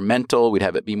experimental. We'd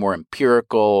have it be more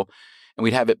empirical. And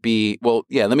we'd have it be,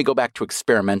 let me go back to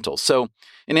experimental. So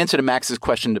in answer to Max's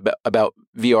question about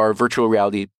VR, virtual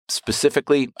reality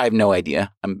specifically, I have no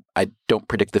idea. I don't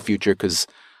predict the future because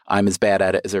I'm as bad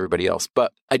at it as everybody else.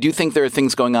 But I do think there are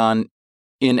things going on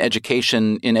in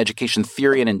education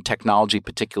theory and in technology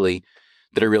particularly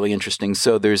that are really interesting.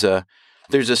 So there's a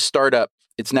startup.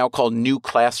 It's now called New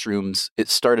Classrooms. It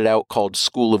started out called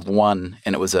School of One,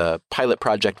 and it was a pilot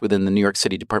project within the New York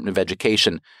City Department of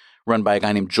Education run by a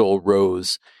guy named Joel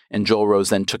Rose. And Joel Rose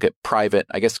then took it private.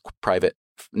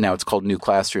 Now it's called New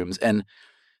Classrooms. And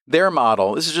their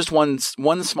model, this is just one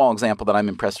small example that I'm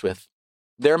impressed with.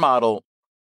 Their model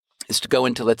is to go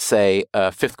into, let's say,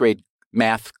 a fifth grade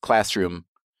math classroom.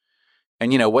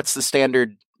 And, what's the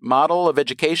standard model of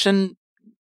education?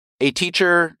 A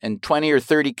teacher and 20 or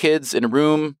 30 kids in a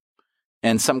room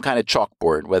and some kind of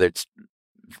chalkboard, whether it's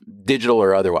digital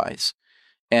or otherwise.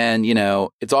 And,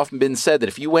 it's often been said that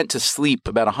if you went to sleep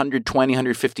about 120,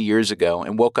 150 years ago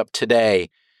and woke up today,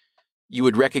 you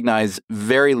would recognize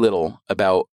very little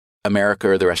about America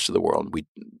or the rest of the world.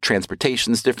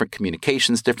 Transportation's different,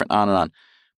 communication's different, on and on.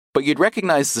 But you'd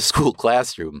recognize the school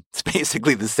classroom. It's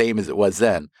basically the same as it was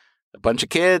then. A bunch of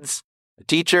kids, a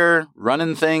teacher,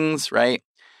 running things, right?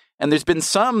 And there's been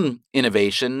some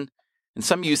innovation and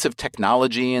some use of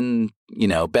technology and,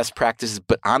 best practices.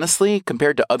 But honestly,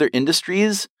 compared to other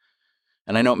industries,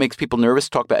 and I know it makes people nervous to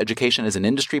talk about education as an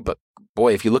industry, but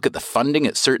boy, if you look at the funding,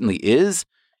 it certainly is.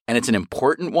 And it's an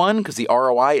important one because the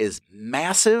ROI is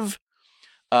massive.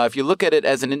 If you look at it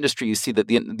as an industry, you see that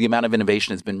the amount of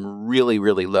innovation has been really,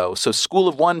 really low. So School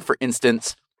of One, for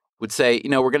instance, would say,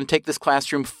 we're going to take this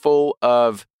classroom full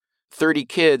of 30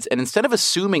 kids, and instead of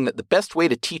assuming that the best way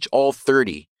to teach all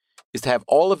 30 is to have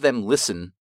all of them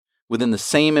listen within the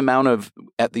same amount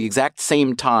at the exact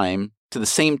same time to the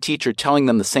same teacher telling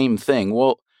them the same thing,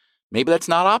 well, maybe that's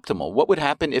not optimal. What would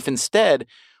happen if instead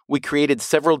we created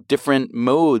several different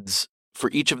modes for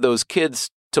each of those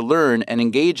kids to learn and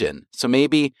engage in? So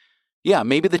maybe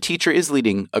the teacher is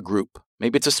leading a group.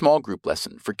 Maybe it's a small group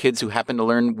lesson for kids who happen to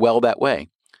learn well that way.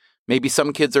 Maybe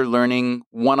some kids are learning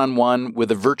one-on-one with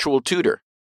a virtual tutor.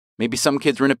 Maybe some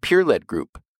kids are in a peer-led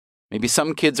group. Maybe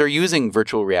some kids are using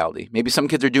virtual reality. Maybe some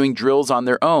kids are doing drills on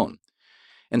their own.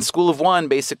 And School of One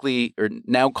basically, or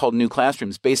now called New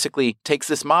Classrooms, basically takes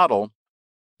this model,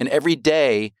 and every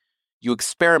day you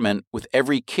experiment with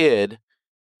every kid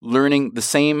learning the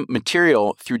same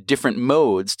material through different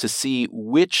modes to see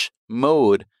which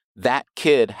mode that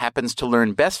kid happens to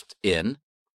learn best in.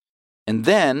 And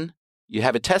then you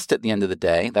have a test at the end of the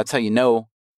day. That's how you know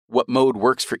what mode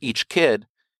works for each kid.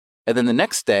 And then the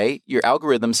next day, your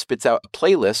algorithm spits out a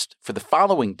playlist for the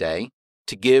following day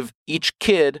to give each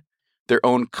kid their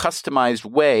own customized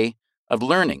way of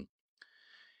learning.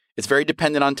 It's very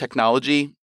dependent on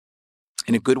technology.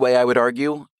 In a good way, I would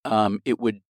argue. It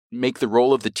would make the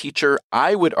role of the teacher,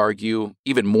 I would argue,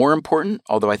 even more important,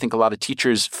 although I think a lot of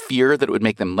teachers fear that it would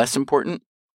make them less important.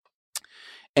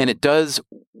 And it does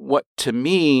what, to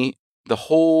me,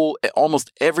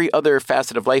 almost every other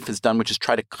facet of life has done, which is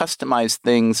try to customize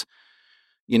things,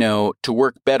 to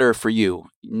work better for you.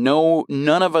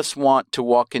 None of us want to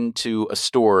walk into a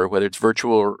store, whether it's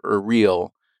virtual or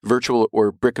real, virtual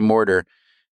or brick and mortar,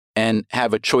 and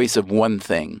have a choice of one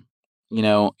thing.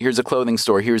 Here's a clothing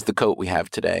store. Here's the coat we have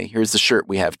today. Here's the shirt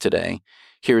we have today.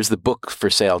 Here's the book for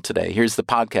sale today. Here's the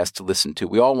podcast to listen to.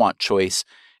 We all want choice.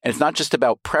 And it's not just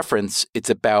about preference. It's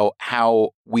about how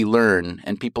we learn.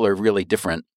 And people are really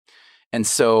different. And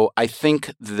so I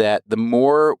think that the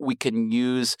more we can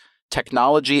use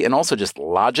technology and also just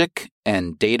logic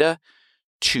and data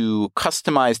to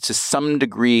customize to some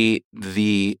degree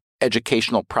the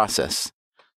educational process,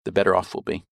 the better off we'll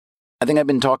be. I think I've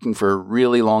been talking for a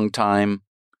really long time.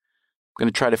 I'm going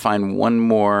to try to find one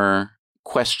more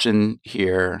question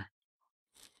here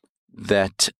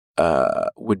that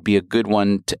would be a good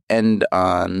one to end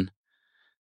on.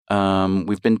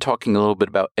 We've been talking a little bit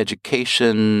about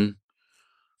education.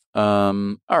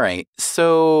 All right,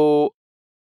 so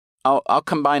I'll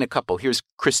combine a couple. Here's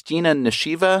Christina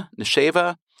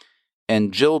Nisheva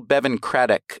and Jill Bevan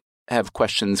Craddock have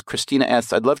questions. Christina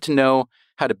asks, I'd love to know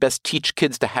how to best teach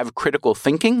kids to have critical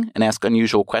thinking and ask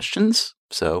unusual questions.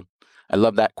 So I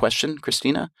love that question,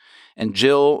 Christina. And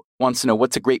Jill wants to know,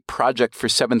 what's a great project for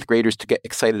 7th graders to get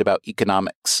excited about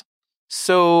economics?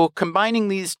 So combining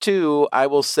these two, I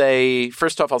will say,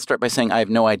 first off, I'll start by saying I have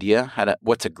no idea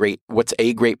what's a great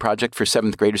project for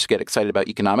 7th graders to get excited about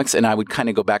economics. And I would kind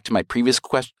of go back to my previous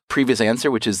answer,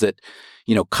 which is that,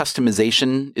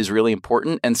 customization is really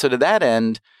important. And so to that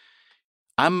end,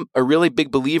 I'm a really big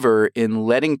believer in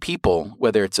letting people,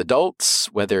 whether it's adults,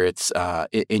 whether it's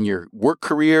in your work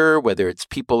career, whether it's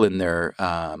people in their,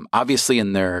 obviously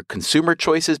in their consumer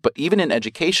choices, but even in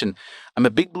education, I'm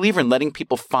a big believer in letting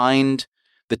people find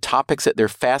the topics that they're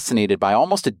fascinated by,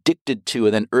 almost addicted to,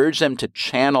 and then urge them to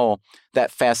channel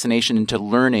that fascination into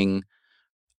learning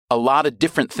a lot of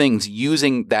different things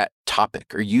using that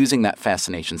topic or using that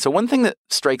fascination. So one thing that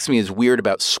strikes me as weird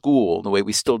about school, the way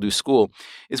we still do school,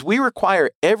 is we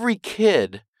require every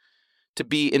kid to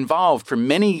be involved for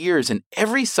many years in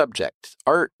every subject,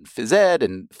 art, phys ed,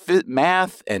 and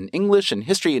math, and English, and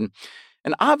history.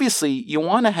 And obviously, you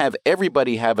want to have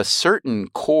everybody have a certain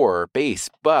core base,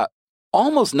 but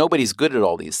almost nobody's good at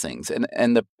all these things.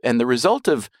 And the result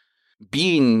of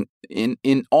being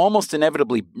in almost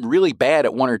inevitably really bad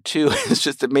at one or two is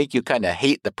just to make you kind of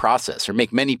hate the process, or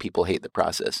make many people hate the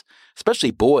process,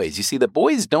 especially boys. You see, the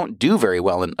boys don't do very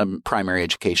well in primary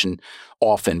education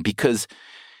often because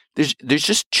there's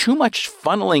just too much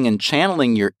funneling and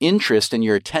channeling your interest and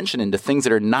your attention into things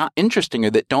that are not interesting or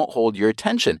that don't hold your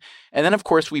attention. And then, of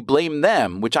course, we blame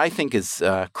them, which I think is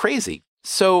crazy.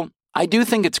 So I do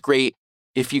think it's great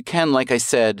if you can, like I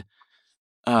said,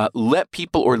 let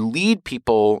people or lead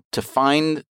people to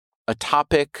find a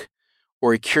topic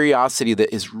or a curiosity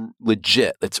that is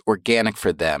legit, that's organic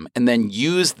for them, and then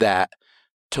use that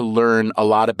to learn a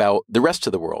lot about the rest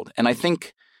of the world. And I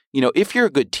think, if you're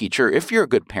a good teacher, if you're a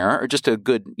good parent, or just a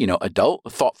good, adult, a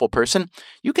thoughtful person,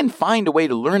 you can find a way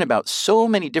to learn about so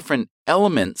many different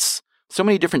elements, so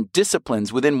many different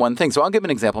disciplines within one thing. So I'll give an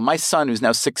example. My son, who's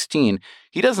now 16,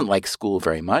 he doesn't like school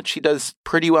very much. He does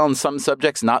pretty well in some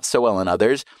subjects, not so well in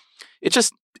others.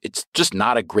 It's just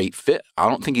not a great fit. I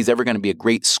don't think he's ever going to be a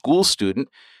great school student.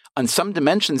 On some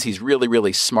dimensions, he's really,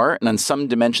 really smart. And on some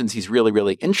dimensions, he's really,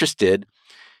 really interested.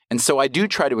 And so I do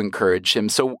try to encourage him.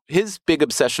 So his big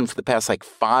obsession for the past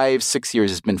 5-6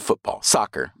 years has been football,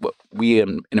 soccer, what we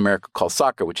in America call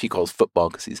soccer, which he calls football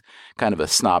because he's kind of a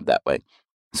snob that way.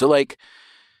 So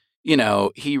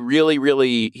he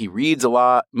really, he reads a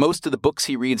lot. Most of the books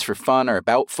he reads for fun are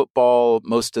about football.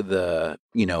 Most of the,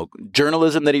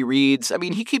 journalism that he reads,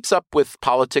 he keeps up with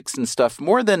politics and stuff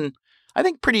more than, I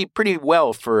think, pretty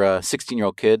well for a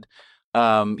 16-year-old kid.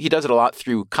 He does it a lot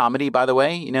through comedy, by the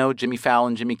way. Jimmy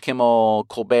Fallon, Jimmy Kimmel,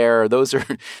 Colbert,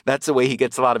 that's the way he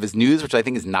gets a lot of his news, which I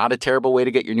think is not a terrible way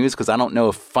to get your news, because I don't know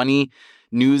if funny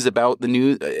news about the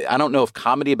news, I don't know if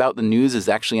comedy about the news is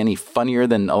actually any funnier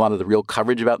than a lot of the real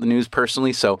coverage about the news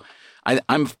personally. So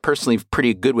I'm personally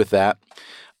pretty good with that.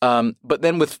 But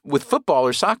then with football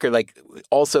or soccer,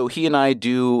 also he and I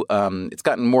do, it's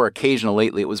gotten more occasional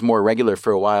lately. It was more regular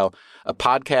for a while, a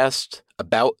podcast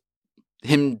about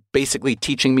him basically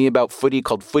teaching me about footy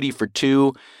called Footy for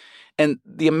Two. And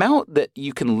the amount that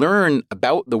you can learn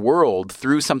about the world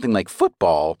through something like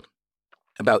football,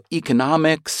 about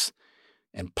economics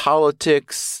and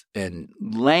politics and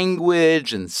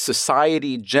language and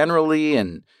society generally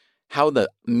and how the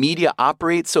media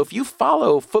operates. So if you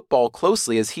follow football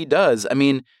closely as he does, I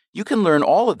mean, you can learn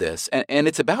all of this, and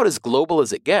it's about as global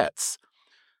as it gets.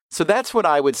 So that's what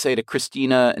I would say to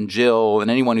Christina and Jill and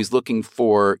anyone who's looking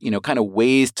for, kind of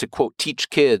ways to, quote, teach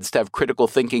kids to have critical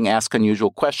thinking, ask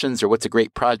unusual questions, or what's a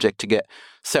great project to get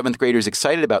 7th graders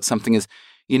excited about something is,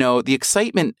 the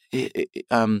excitement,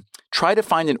 try to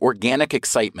find an organic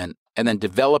excitement and then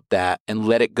develop that and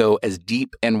let it go as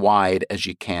deep and wide as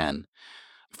you can.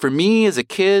 For me as a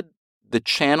kid, the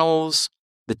channels,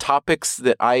 the topics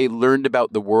that I learned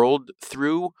about the world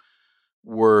through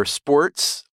were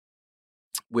sports,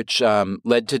 which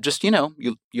led to just,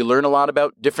 you learn a lot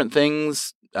about different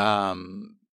things,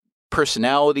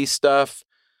 personality stuff,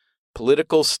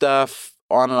 political stuff,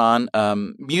 on and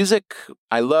on. Music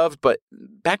I loved, but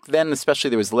back then especially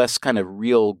there was less kind of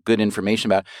real good information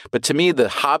about it. But to me, the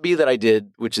hobby that I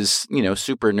did, which is,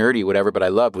 super nerdy, whatever, but I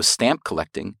loved, was stamp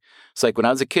collecting. It's like when I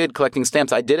was a kid collecting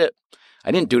stamps, I did it.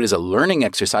 I didn't do it as a learning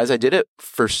exercise. I did it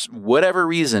for whatever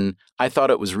reason. I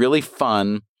thought it was really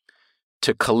fun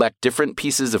to collect different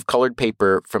pieces of colored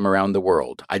paper from around the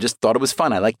world. I just thought it was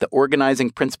fun. I liked the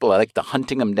organizing principle. I liked the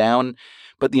hunting them down.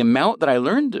 But the amount that I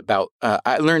learned about,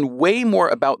 I learned way more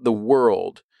about the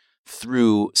world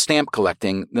through stamp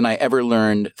collecting than I ever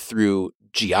learned through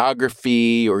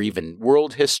geography or even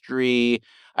world history.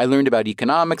 I learned about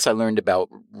economics. I learned about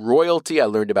royalty. I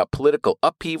learned about political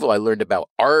upheaval. I learned about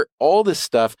art, all this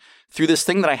stuff through this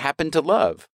thing that I happen to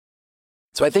love.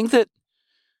 So I think that,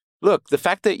 look, the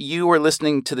fact that you are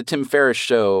listening to the Tim Ferriss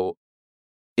Show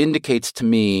indicates to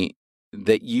me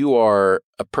that you are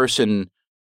a person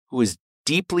who is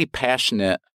deeply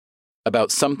passionate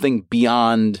about something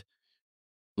beyond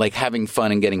like having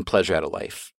fun and getting pleasure out of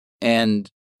life. And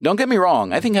don't get me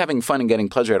wrong, I think having fun and getting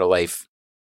pleasure out of life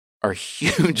are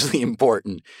hugely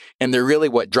important, and they're really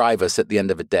what drive us at the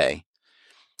end of a day.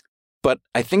 But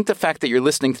I think the fact that you're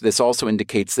listening to this also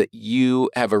indicates that you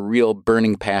have a real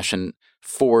burning passion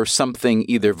for something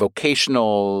either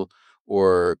vocational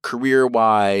or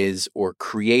career-wise or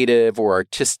creative or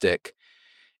artistic.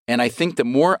 And I think the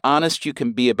more honest you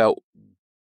can be about,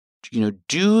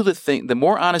 the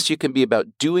more honest you can be about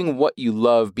doing what you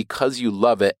love because you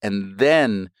love it, and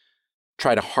then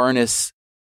try to harness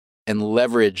and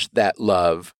leverage that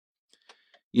love.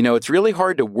 It's really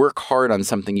hard to work hard on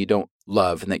something you don't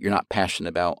love and that you're not passionate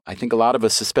about. I think a lot of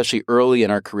us, especially early in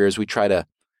our careers, we try to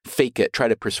fake it, try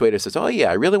to persuade ourselves, oh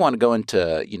yeah, I really want to go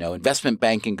into, investment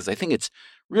banking because I think it's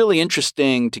really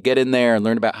interesting to get in there and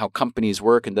learn about how companies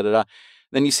work and da-da-da.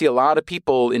 Then you see a lot of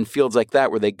people in fields like that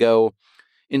where they go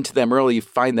into them early, you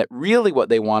find that really what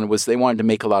they wanted to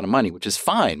make a lot of money, which is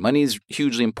fine. Money is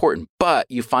hugely important, but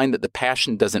you find that the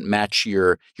passion doesn't match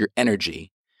your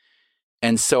energy.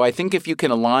 And so I think if you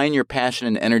can align your passion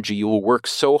and energy, you will work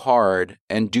so hard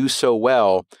and do so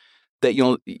well that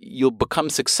you'll become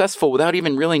successful without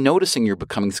even really noticing you're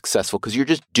becoming successful because you're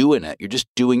just doing it. You're just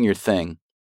doing your thing.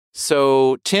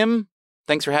 So Tim,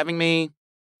 thanks for having me.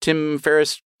 Tim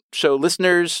Ferriss Show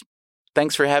listeners,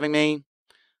 thanks for having me.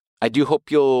 I do hope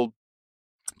you'll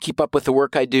keep up with the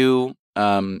work I do.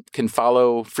 Can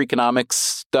follow Freakonomics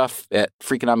stuff at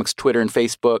Freakonomics Twitter and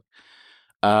Facebook.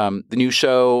 The new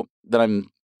show that I'm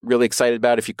really excited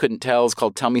about, if you couldn't tell, is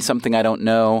called Tell Me Something I Don't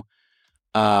Know.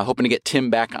 Hoping to get Tim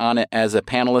back on it as a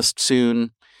panelist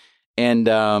soon. And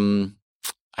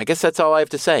I guess that's all I have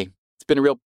to say. It's been a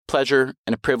real pleasure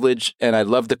and a privilege, and I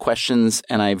love the questions,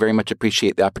 and I very much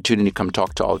appreciate the opportunity to come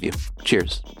talk to all of you.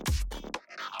 Cheers.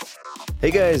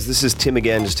 Hey guys, this is Tim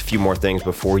again. Just a few more things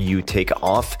before you take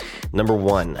off. Number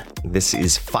one, this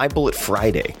is 5 Bullet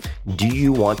Friday. Do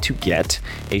you want to get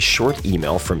a short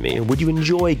email from me? Would you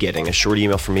enjoy getting a short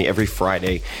email from me every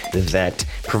Friday that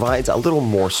provides a little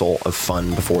morsel of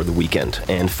fun before the weekend?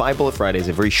 And 5 Bullet Friday is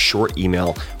a very short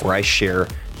email where I share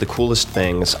the coolest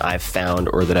things I've found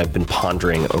or that I've been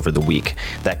pondering over the week.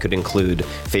 That could include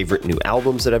favorite new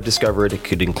albums that I've discovered. It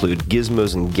could include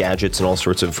gizmos and gadgets and all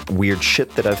sorts of weird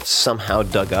shit that I've somehow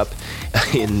dug up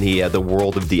in the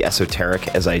world of the esoteric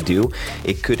as I do.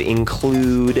 It could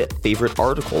include favorite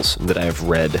articles that I've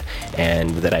read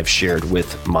and that I've shared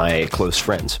with my close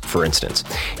friends, for instance.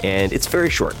 And it's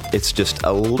very short. It's just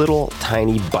a little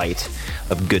tiny bite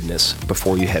of goodness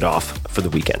before you head off for the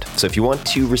weekend. So if you want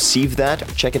to receive that,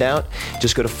 check it out.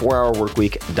 Just go to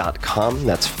 4hourworkweek.com.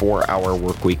 That's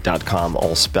 4hourworkweek.com,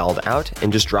 all spelled out,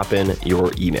 and just drop in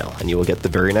your email and you will get the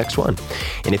very next one.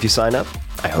 And if you sign up,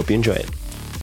 I hope you enjoy it.